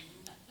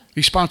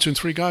 He's sponsoring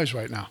 3 guys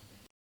right now.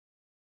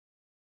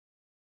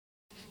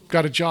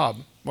 Got a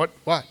job. What?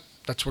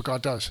 That's what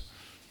God does.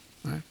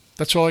 All right?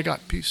 That's all I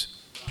got. Peace.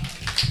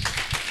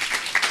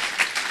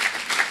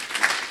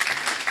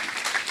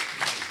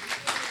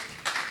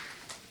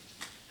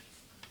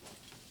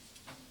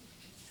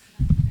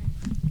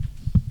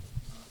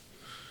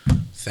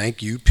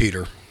 Thank you,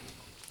 Peter.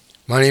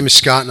 My name is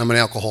Scott, and I'm an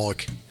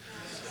alcoholic.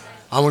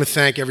 I want to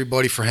thank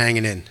everybody for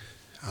hanging in.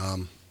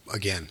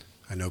 Again,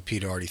 I know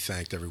Peter already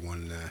thanked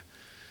everyone,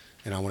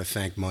 and I want to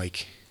thank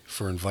Mike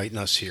for inviting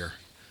us here,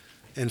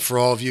 and for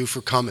all of you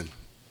for coming.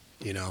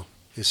 You know,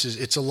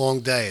 it's a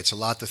long day. It's a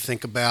lot to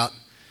think about,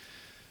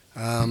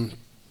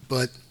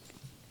 but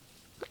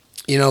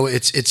you know,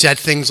 it's at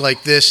things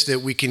like this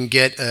that we can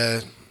get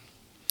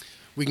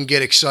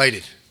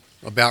excited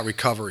about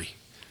recovery.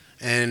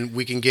 And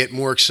we can get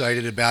more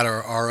excited about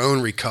our own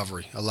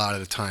recovery a lot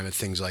of the time at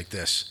things like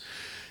this.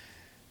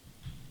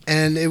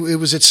 And it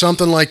was at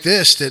something like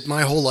this that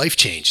my whole life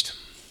changed,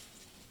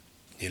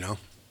 you know.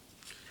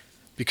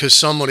 Because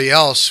somebody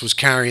else was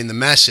carrying the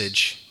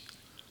message,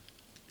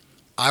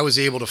 I was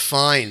able to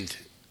find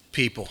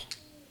people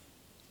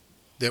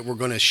that were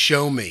going to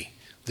show me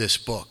this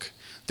book,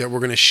 that were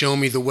going to show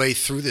me the way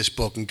through this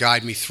book and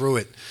guide me through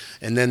it.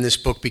 And then this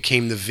book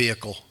became the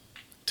vehicle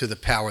to the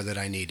power that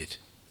I needed.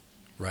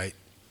 Right?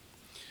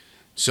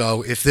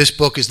 So if this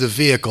book is the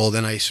vehicle,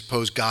 then I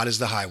suppose God is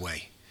the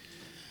highway.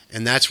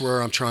 And that's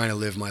where I'm trying to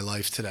live my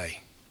life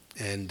today.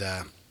 And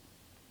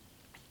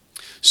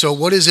so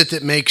what is it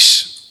that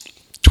makes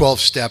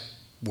 12-step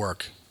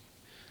work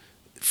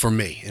for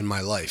me in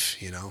my life,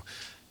 you know?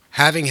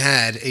 Having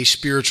had a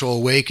spiritual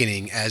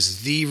awakening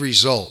as the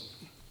result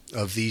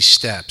of these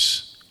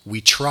steps, we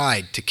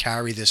tried to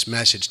carry this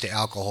message to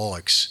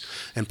alcoholics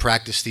and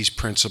practice these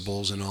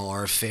principles in all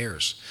our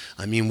affairs.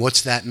 I mean,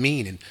 what's that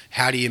mean, and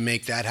how do you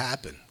make that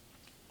happen?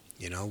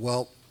 You know,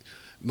 well,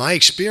 my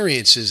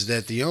experience is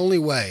that the only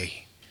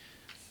way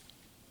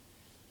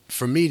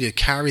for me to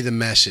carry the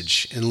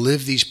message and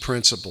live these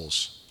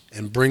principles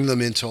and bring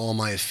them into all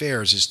my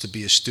affairs is to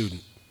be a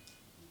student.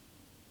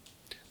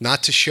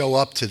 Not to show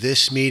up to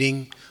this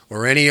meeting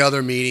or any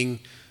other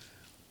meeting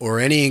or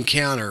any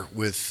encounter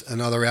with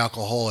another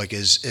alcoholic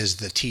as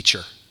the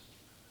teacher,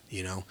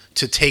 you know,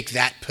 to take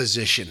that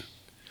position.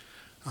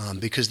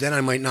 Because then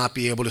I might not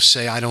be able to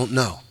say, I don't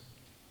know,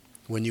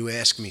 when you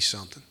ask me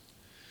something.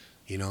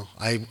 You know,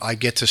 I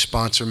get to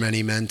sponsor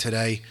many men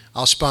today.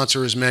 I'll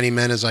sponsor as many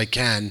men as I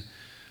can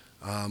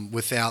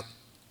without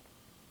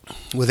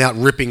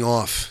ripping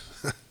off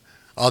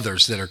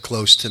others that are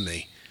close to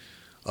me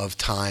of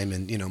time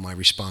and, you know, my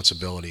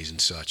responsibilities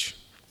and such.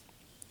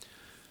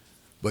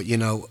 But, you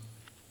know,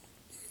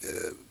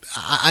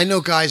 I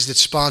know guys that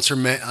sponsor,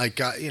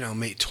 like, you know,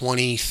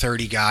 20,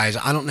 30 guys.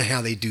 I don't know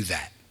how they do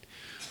that.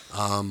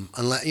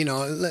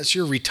 Unless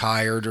you're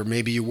retired or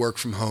maybe you work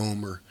from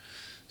home or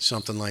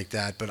something like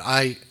that. But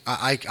I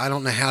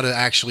don't know how to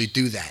actually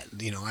do that.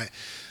 You know,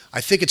 I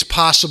think it's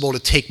possible to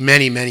take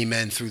many, many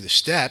men through the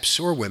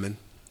steps, or women,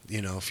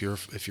 you know, if you're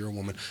a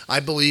woman. I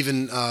believe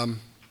in,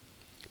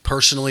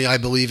 personally, I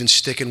believe in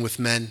sticking with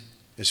men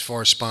as far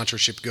as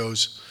sponsorship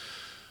goes.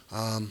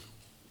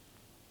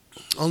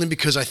 Only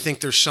because I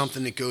think there's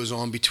something that goes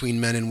on between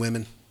men and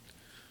women,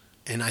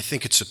 and I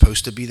think it's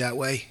supposed to be that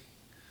way.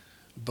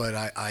 But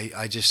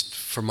I just,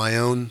 from my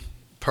own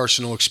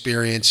personal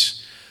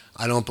experience,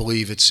 I don't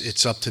believe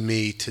it's up to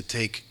me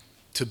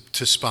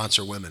to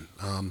sponsor women.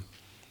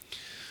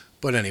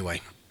 But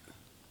anyway,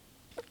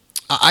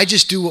 I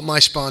just do what my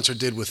sponsor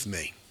did with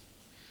me.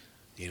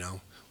 You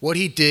know, what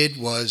he did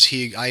was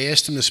I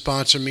asked him to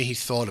sponsor me. He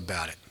thought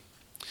about it.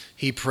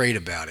 He prayed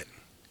about it.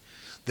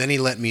 Then he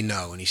let me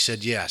know, and he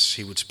said yes,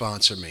 he would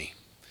sponsor me.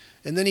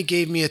 And then he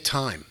gave me a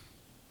time.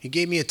 He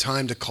gave me a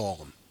time to call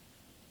him.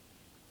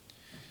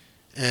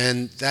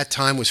 And that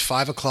time was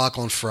 5 o'clock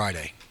on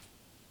Friday.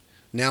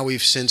 Now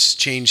we've since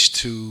changed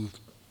to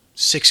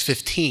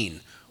 6:15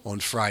 on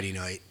Friday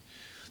night.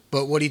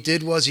 But what he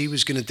did was he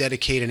was going to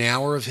dedicate an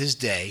hour of his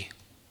day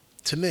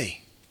to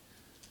me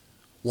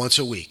once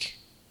a week.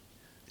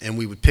 And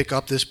we would pick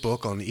up this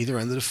book on either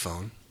end of the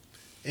phone,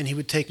 and he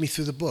would take me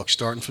through the book,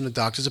 starting from the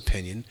doctor's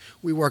opinion.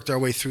 We worked our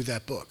way through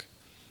that book.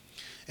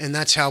 And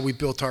that's how we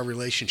built our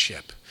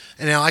relationship.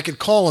 And now I could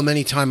call him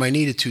anytime I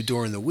needed to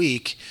during the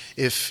week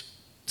if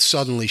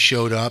suddenly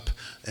showed up,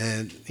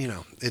 and, you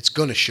know, it's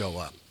going to show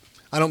up.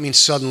 I don't mean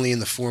suddenly in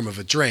the form of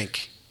a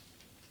drink.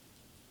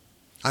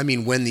 I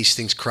mean, when these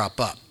things crop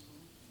up.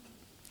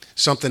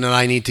 Something that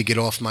I need to get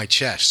off my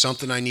chest,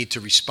 something I need to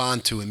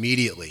respond to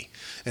immediately.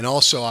 And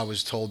also I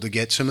was told to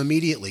get some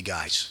immediately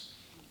guys.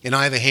 And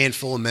I have a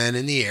handful of men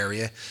in the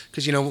area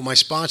because, you know, with my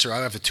sponsor, I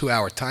have a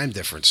 2-hour time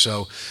difference.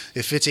 So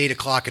if it's 8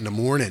 o'clock in the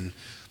morning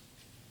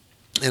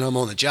and I'm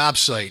on the job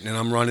site and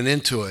I'm running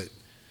into it,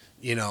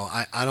 you know,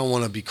 I don't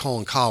want to be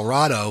calling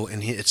Colorado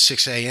and it's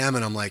 6 a.m.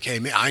 and I'm like, hey,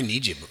 man, I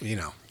need you. You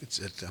know,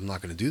 I'm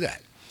not going to do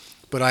that.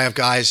 But I have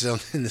guys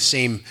in the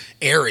same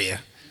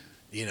area,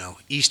 you know,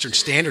 Eastern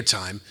Standard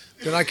Time,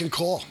 that I can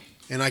call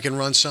and I can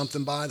run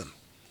something by them.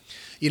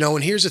 You know,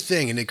 and here's the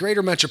thing. In the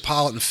greater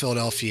metropolitan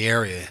Philadelphia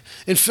area,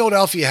 in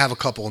Philadelphia you have a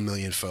couple of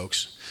million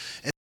folks.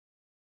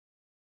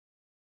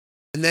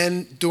 And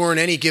then during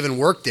any given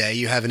workday,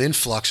 you have an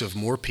influx of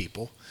more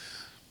people.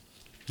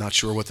 Not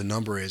sure what the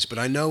number is, but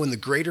I know in the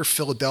greater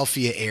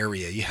Philadelphia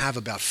area, you have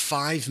about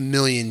 5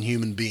 million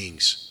human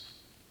beings.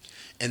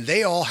 And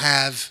they all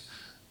have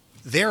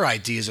their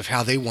ideas of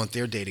how they want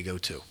their day to go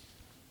too,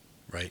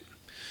 right?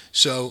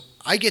 So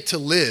I get to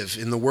live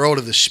in the world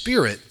of the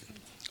spirit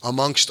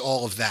amongst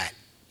all of that.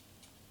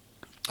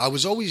 I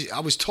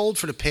was told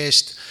for the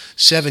past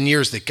 7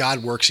 years that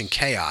God works in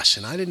chaos,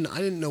 and I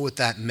didn't know what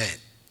that meant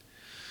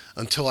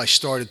until I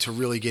started to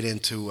really get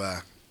into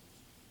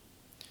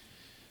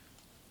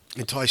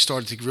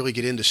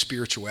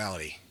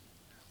spirituality,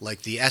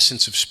 like the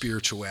essence of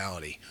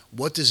spirituality.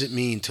 What does it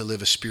mean to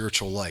live a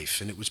spiritual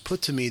life? And it was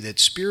put to me that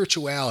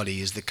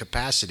spirituality is the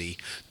capacity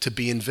to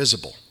be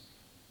invisible.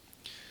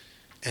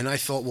 And I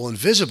thought, well,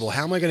 invisible,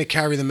 how am I going to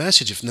carry the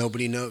message if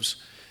nobody knows?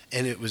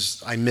 And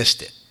I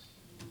missed it.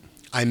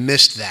 I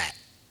missed that,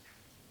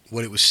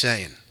 what it was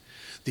saying.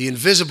 The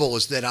invisible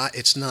is that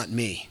it's not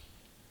me.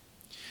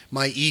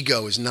 My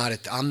ego is not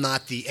it. I'm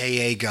not the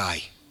AA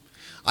guy.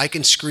 I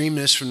can scream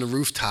this from the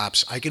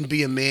rooftops. I can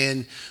be a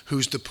man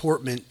whose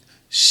deportment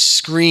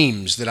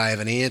screams that I have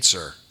an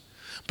answer,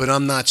 but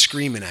I'm not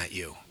screaming at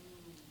you.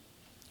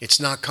 It's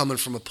not coming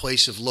from a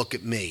place of look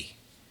at me.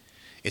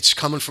 It's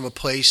coming from a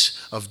place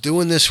of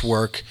doing this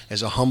work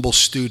as a humble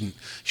student,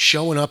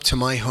 showing up to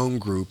my home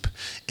group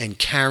and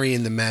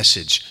carrying the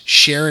message,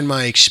 sharing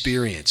my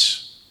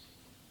experience.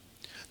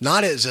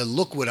 Not as a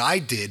look what I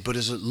did, but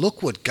as a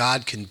look what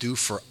God can do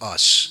for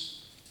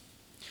us.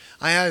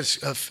 I have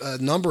a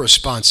number of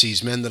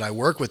sponsees, men that I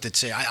work with, that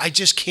say, I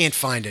just can't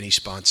find any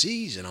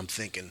sponsees. And I'm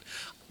thinking,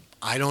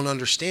 I don't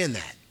understand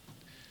that.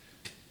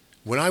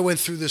 When I went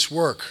through this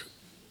work,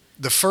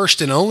 the first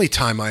and only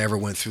time I ever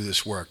went through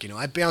this work, you know,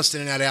 I bounced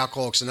in and out of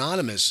Alcoholics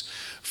Anonymous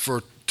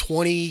for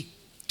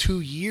 22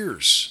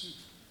 years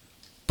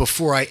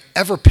before I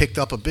ever picked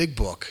up a big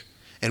book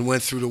and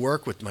went through the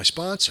work with my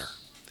sponsor.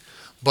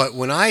 But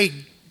when I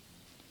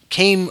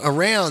came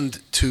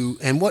around to,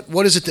 and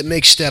what is it that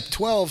makes step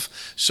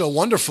 12 so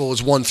wonderful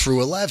is 1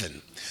 through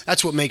 11.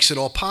 That's what makes it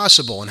all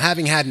possible. And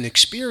having had an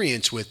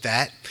experience with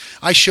that,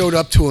 I showed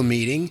up to a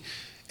meeting,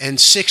 and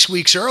 6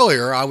 weeks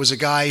earlier, I was a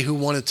guy who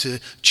wanted to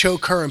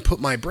choke her and put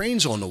my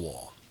brains on the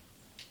wall.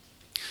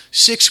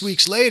 6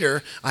 weeks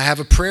later, I have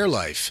a prayer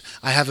life.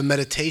 I have a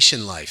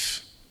meditation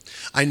life.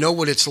 I know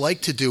what it's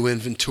like to do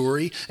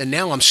inventory, and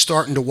now I'm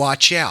starting to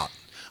watch out.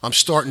 I'm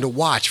starting to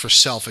watch for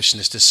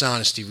selfishness,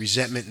 dishonesty,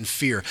 resentment, and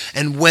fear.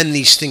 And when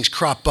these things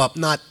crop up,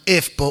 not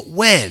if, but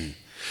when,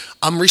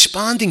 I'm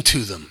responding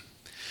to them.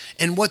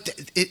 And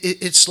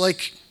it's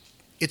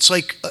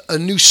like a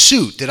new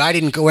suit that I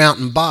didn't go out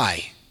and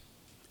buy.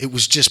 It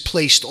was just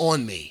placed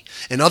on me.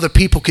 And other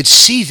people could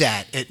see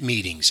that at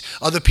meetings.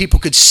 Other people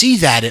could see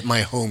that at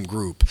my home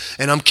group.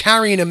 And I'm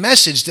carrying a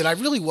message that I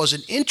really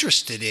wasn't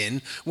interested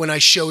in when I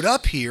showed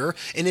up here,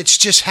 and it's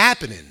just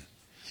happening.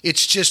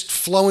 It's just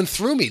flowing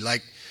through me.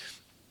 Like,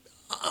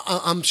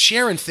 I'm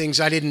sharing things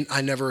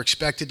I never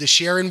expected to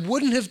share and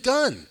wouldn't have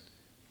done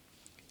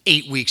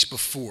 8 weeks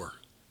before.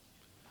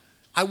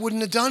 I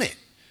wouldn't have done it.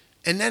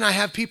 And then I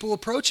have people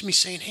approach me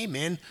saying, hey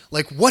man,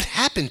 like, what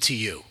happened to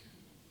you?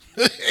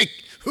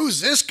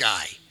 Who's this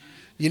guy?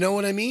 You know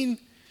what I mean?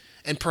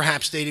 And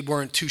perhaps they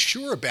weren't too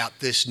sure about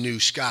this new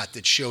Scott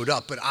that showed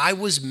up, but I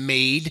was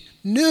made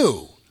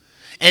new.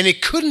 And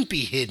it couldn't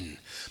be hidden.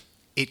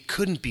 It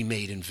couldn't be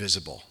made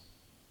invisible.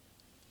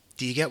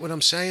 Do you get what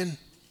I'm saying?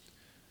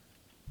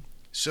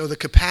 So the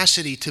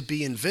capacity to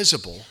be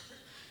invisible,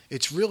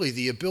 it's really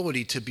the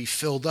ability to be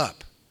filled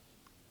up.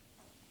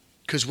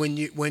 Because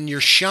when you're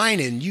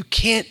shining, you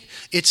can't,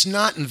 it's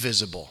not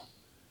invisible.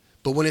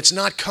 But when it's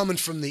not coming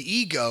from the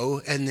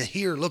ego and the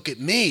here, look at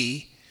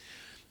me,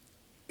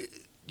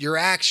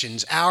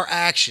 our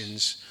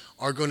actions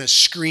are going to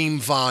scream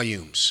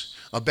volumes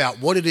about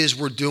what it is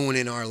we're doing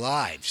in our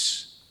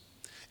lives.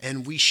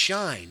 And we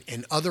shine.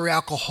 And other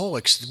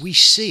alcoholics, we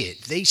see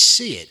it. They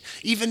see it.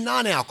 Even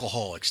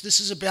non-alcoholics. This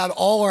is about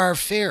all our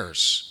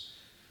affairs.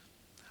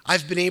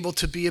 I've been able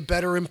to be a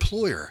better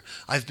employer.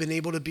 I've been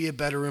able to be a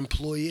better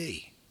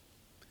employee.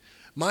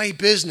 My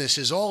business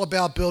is all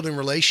about building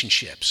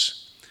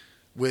relationships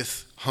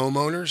with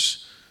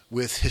homeowners,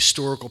 with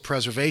historical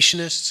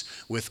preservationists,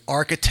 with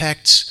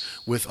architects,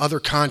 with other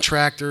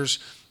contractors,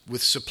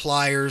 with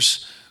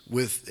suppliers,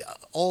 with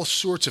all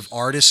sorts of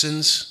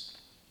artisans.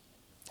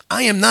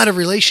 I am not a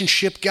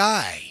relationship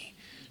guy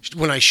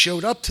when I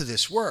showed up to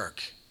this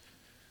work.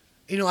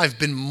 I've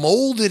been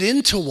molded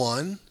into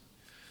one.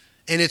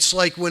 And it's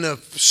like when a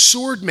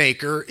sword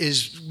maker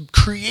is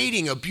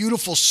creating a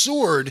beautiful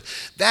sword,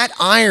 that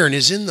iron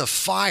is in the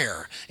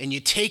fire, and you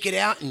take it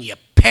out and you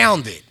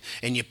pound it,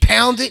 and you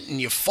pound it,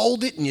 and you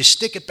fold it, and you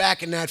stick it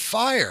back in that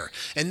fire.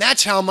 And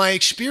that's how my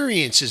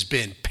experience has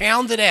been.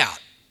 Pound it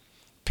out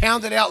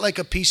like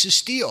a piece of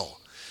steel.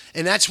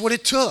 And that's what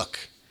it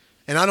took.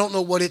 And I don't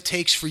know what it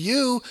takes for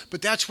you,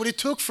 but that's what it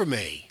took for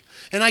me.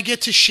 And I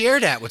get to share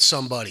that with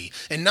somebody.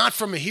 And not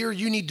from here,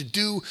 you need to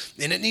do,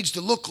 and it needs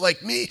to look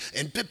like me,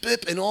 and bip,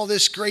 bip, and all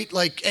this great,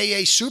 like,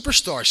 AA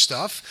superstar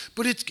stuff.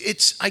 But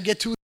I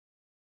get to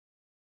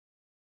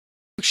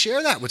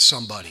share that with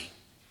somebody.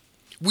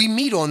 We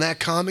meet on that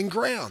common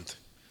ground.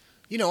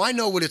 I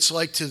know what it's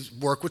like to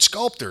work with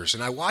sculptors.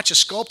 And I watch a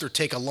sculptor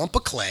take a lump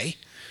of clay,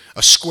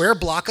 a square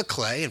block of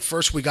clay, and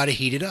first we got to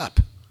heat it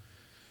up.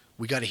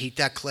 We got to heat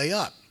that clay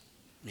up.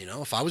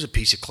 If I was a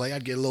piece of clay,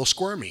 I'd get a little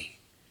squirmy.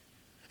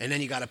 And then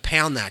you got to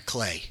pound that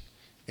clay,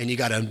 and you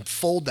got to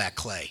fold that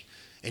clay,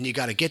 and you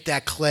got to get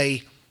that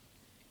clay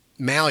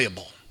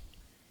malleable.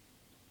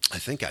 I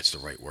think that's the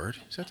right word.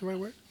 Is that the right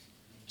word?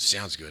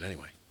 Sounds good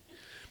anyway.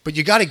 But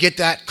you got to get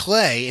that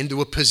clay into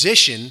a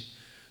position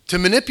to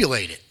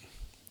manipulate it,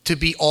 to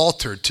be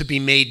altered, to be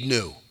made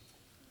new.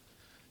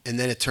 And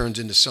then it turns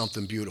into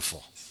something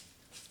beautiful.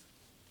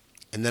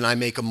 And then I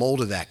make a mold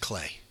of that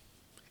clay,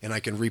 and I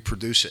can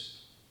reproduce it.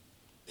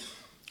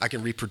 I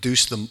can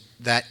reproduce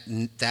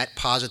that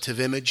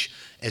positive image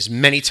as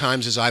many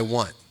times as I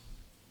want.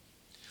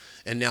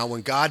 And now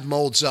when God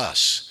molds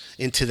us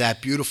into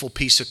that beautiful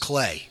piece of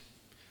clay,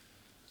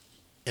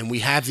 and we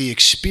have the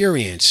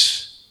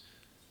experience,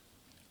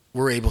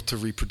 we're able to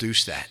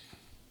reproduce that.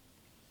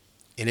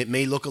 And it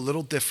may look a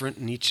little different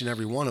in each and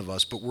every one of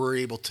us, but we're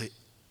able to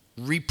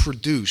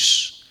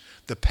reproduce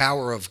the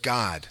power of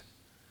God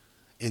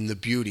in the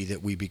beauty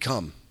that we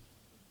become.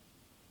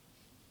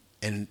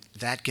 And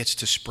that gets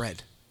to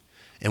spread.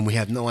 And we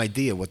have no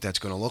idea what that's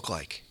going to look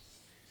like.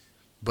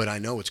 But I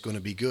know it's going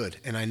to be good.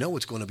 And I know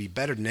it's going to be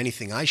better than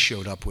anything I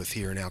showed up with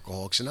here in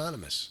Alcoholics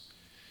Anonymous.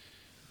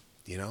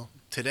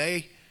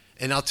 Today,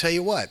 and I'll tell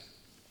you what,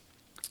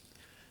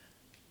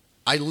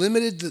 I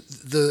limited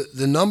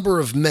the number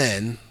of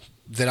men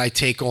that I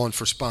take on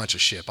for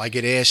sponsorship. I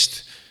get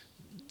asked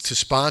to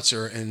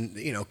sponsor, and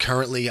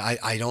currently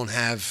I don't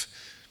have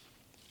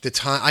the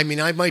time.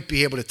 I might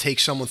be able to take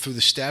someone through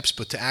the steps,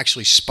 but to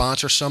actually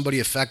sponsor somebody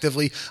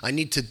effectively, I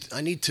need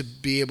to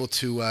be able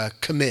to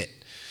commit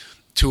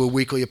to a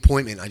weekly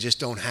appointment. I just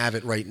don't have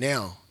it right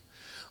now.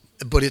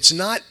 But it's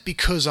not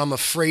because I'm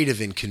afraid of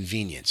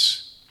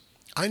inconvenience.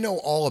 I know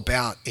all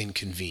about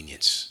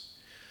inconvenience.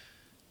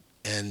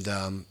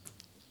 And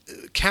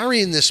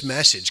carrying this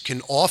message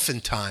can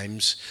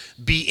oftentimes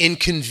be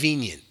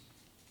inconvenient.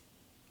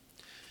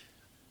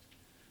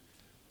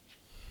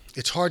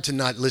 It's hard to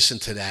not listen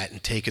to that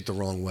and take it the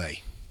wrong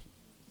way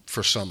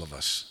for some of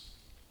us.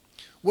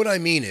 What I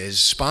mean is,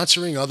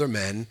 sponsoring other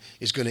men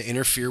is going to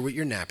interfere with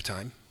your nap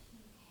time.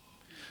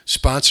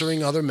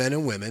 Sponsoring other men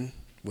and women,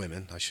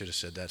 I should have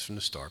said that from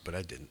the start, but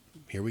I didn't.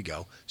 Here we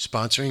go.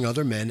 Sponsoring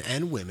other men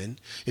and women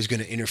is going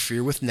to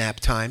interfere with nap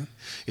time.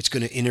 It's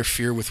going to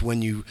interfere with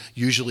when you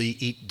usually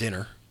eat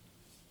dinner,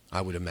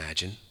 I would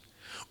imagine.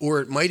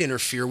 Or it might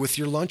interfere with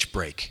your lunch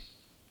break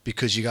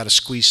because you got to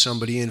squeeze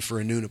somebody in for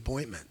a noon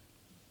appointment.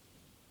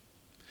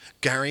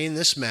 Carrying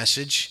this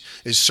message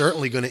is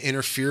certainly going to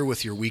interfere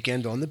with your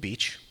weekend on the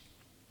beach.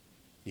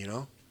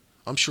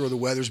 I'm sure the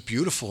weather's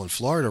beautiful in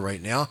Florida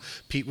right now.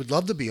 Pete would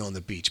love to be on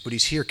the beach, but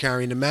he's here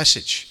carrying the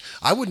message.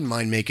 I wouldn't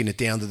mind making it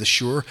down to the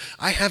shore.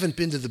 I haven't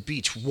been to the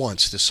beach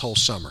once this whole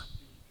summer.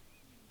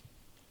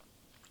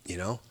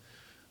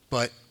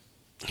 But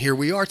here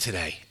we are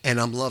today, and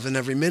I'm loving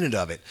every minute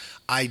of it.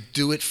 I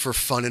do it for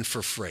fun and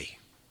for free.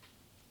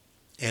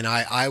 And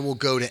I will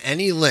go to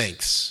any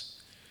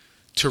lengths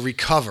to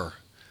recover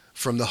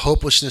from the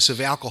hopelessness of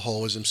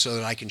alcoholism so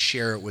that I can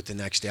share it with the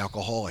next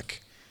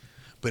alcoholic.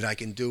 But I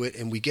can do it,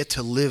 and we get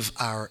to live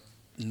our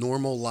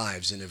normal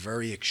lives in a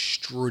very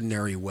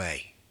extraordinary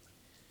way.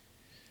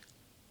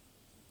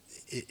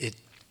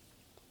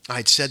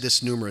 I'd said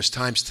this numerous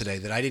times today,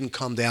 that I didn't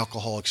come to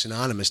Alcoholics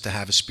Anonymous to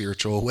have a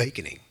spiritual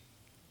awakening.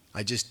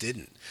 I just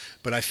didn't.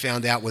 But I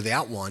found out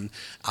without one,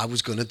 I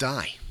was going to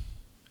die.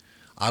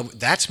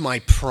 That's my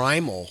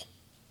primal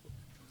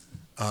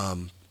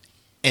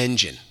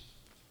engine,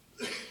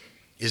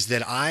 is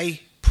that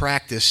I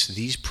practice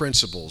these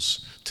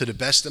principles to the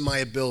best of my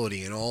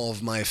ability in all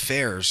of my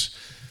affairs,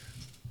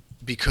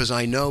 because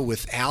I know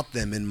without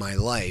them in my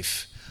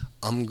life,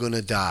 I'm going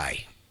to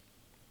die.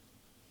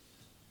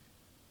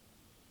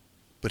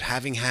 But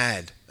having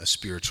had a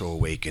spiritual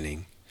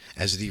awakening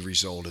as the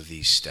result of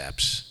these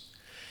steps,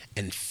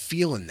 and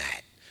feeling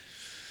that,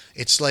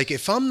 it's like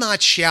if I'm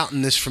not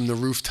shouting this from the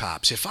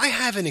rooftops, if I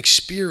haven't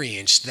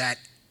experienced that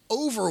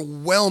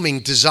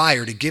overwhelming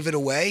desire to give it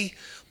away,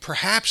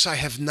 perhaps I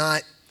have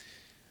not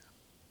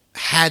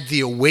had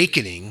the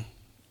awakening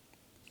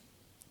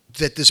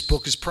that this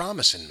book is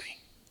promising me.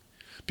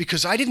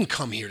 Because I didn't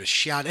come here to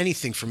shout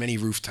anything from any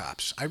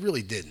rooftops. I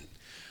really didn't.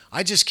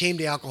 I just came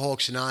to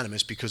Alcoholics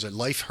Anonymous because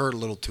life hurt a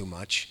little too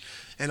much.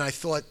 And I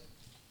thought,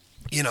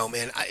 you know,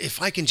 man,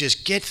 if I can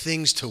just get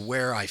things to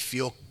where I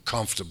feel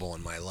comfortable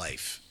in my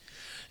life,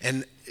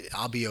 and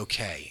I'll be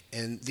okay.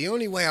 And the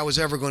only way I was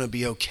ever going to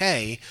be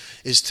okay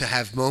is to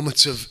have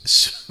moments of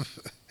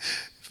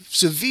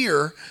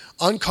severe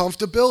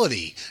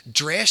uncomfortability,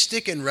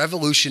 drastic and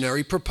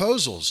revolutionary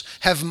proposals.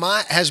 Has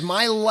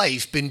my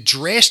life been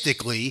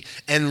drastically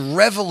and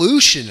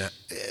revolutionary?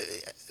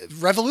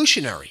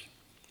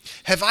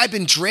 Have I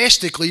been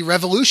drastically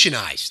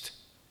revolutionized?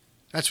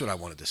 That's what I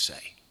wanted to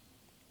say.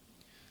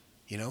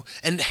 You know,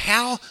 and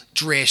how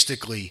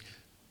drastically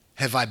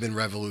have I been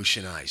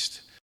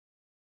revolutionized?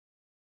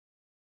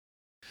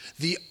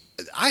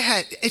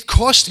 It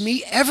cost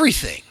me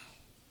everything.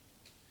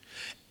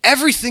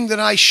 Everything that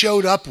I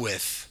showed up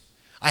with,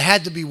 I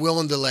had to be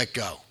willing to let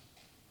go.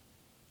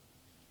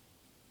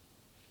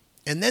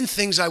 And then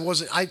things I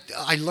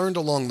learned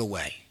along the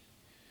way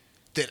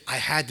that I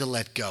had to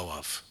let go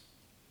of.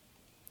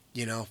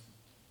 You know,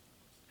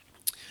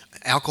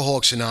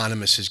 Alcoholics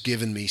Anonymous has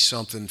given me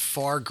something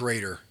far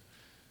greater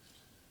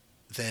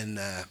than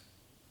the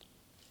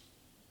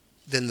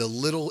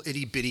little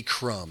itty bitty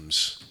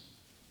crumbs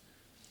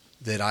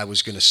that I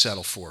was going to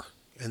settle for,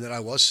 and that I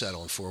was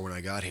settling for when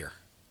I got here.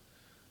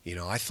 You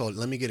know, I thought,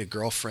 let me get a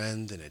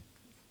girlfriend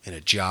and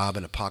a job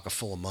and a pocket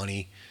full of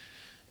money,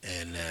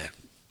 and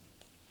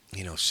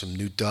you know, some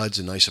new duds,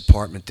 a nice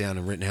apartment down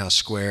in Rittenhouse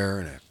Square,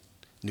 and a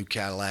new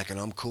Cadillac, and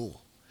I'm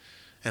cool.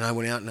 And I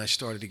went out and I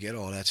started to get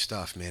all that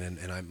stuff, man,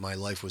 and my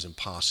life was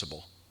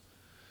impossible.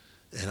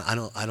 And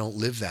I don't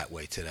live that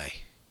way today.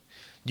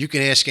 You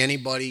can ask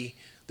anybody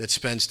that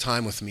spends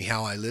time with me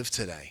how I live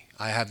today.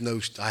 I have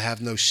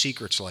no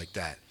secrets like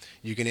that.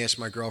 You can ask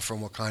my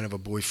girlfriend what kind of a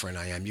boyfriend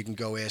I am. You can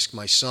go ask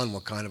my son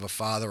what kind of a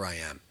father I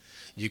am.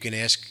 You can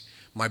ask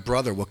my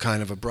brother what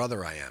kind of a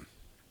brother I am.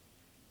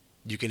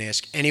 You can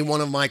ask any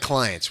one of my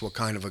clients what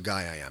kind of a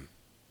guy I am,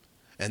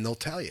 and they'll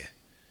tell you.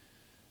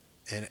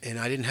 And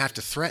I didn't have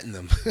to threaten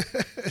them.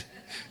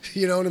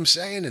 You know what I'm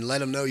saying? And let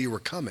them know you were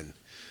coming.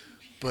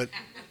 But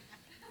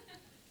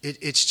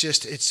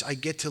I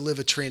get to live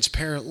a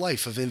transparent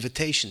life of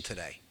invitation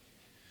today.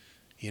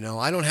 You know,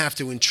 I don't have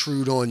to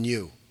intrude on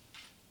you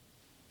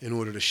in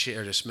order to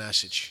share this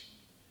message.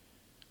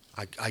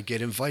 I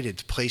get invited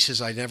to places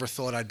I never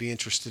thought I'd be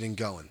interested in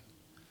going.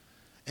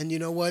 And you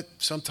know what?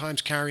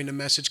 Sometimes carrying the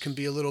message can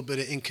be a little bit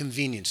of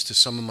inconvenience to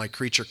some of my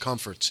creature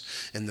comforts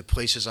and the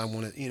places I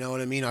want to, you know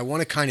what I mean? I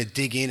want to kind of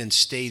dig in and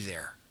stay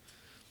there.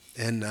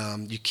 And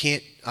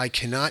I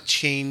cannot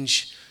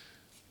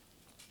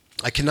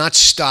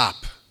stop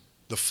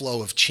the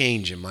flow of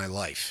change in my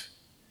life.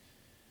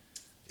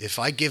 If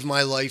I give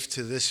my life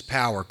to this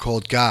power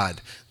called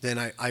God, then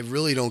I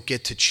really don't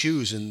get to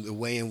choose in the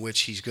way in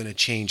which he's going to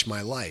change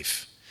my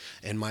life.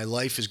 And my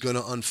life is going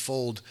to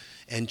unfold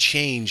and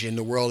change in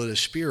the world of the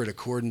Spirit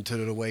according to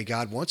the way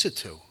God wants it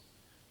to.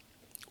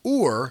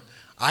 Or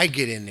I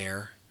get in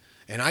there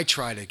and I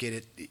try to get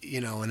it,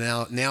 you know, and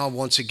now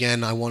once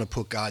again, I want to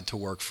put God to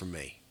work for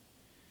me.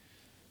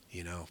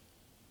 You know,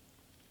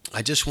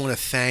 I just want to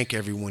thank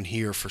everyone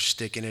here for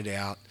sticking it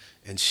out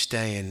and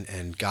staying,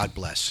 and God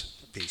bless.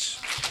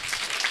 Peace.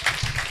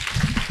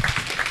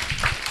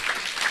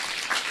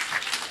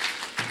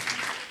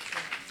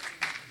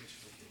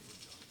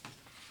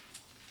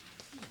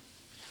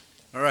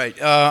 All right,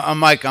 I'm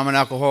Mike. I'm an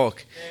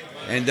alcoholic.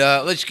 And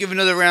let's give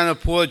another round of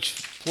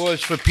applause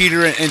for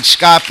Peter and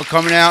Scott for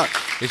coming out.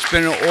 It's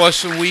been an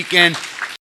awesome weekend.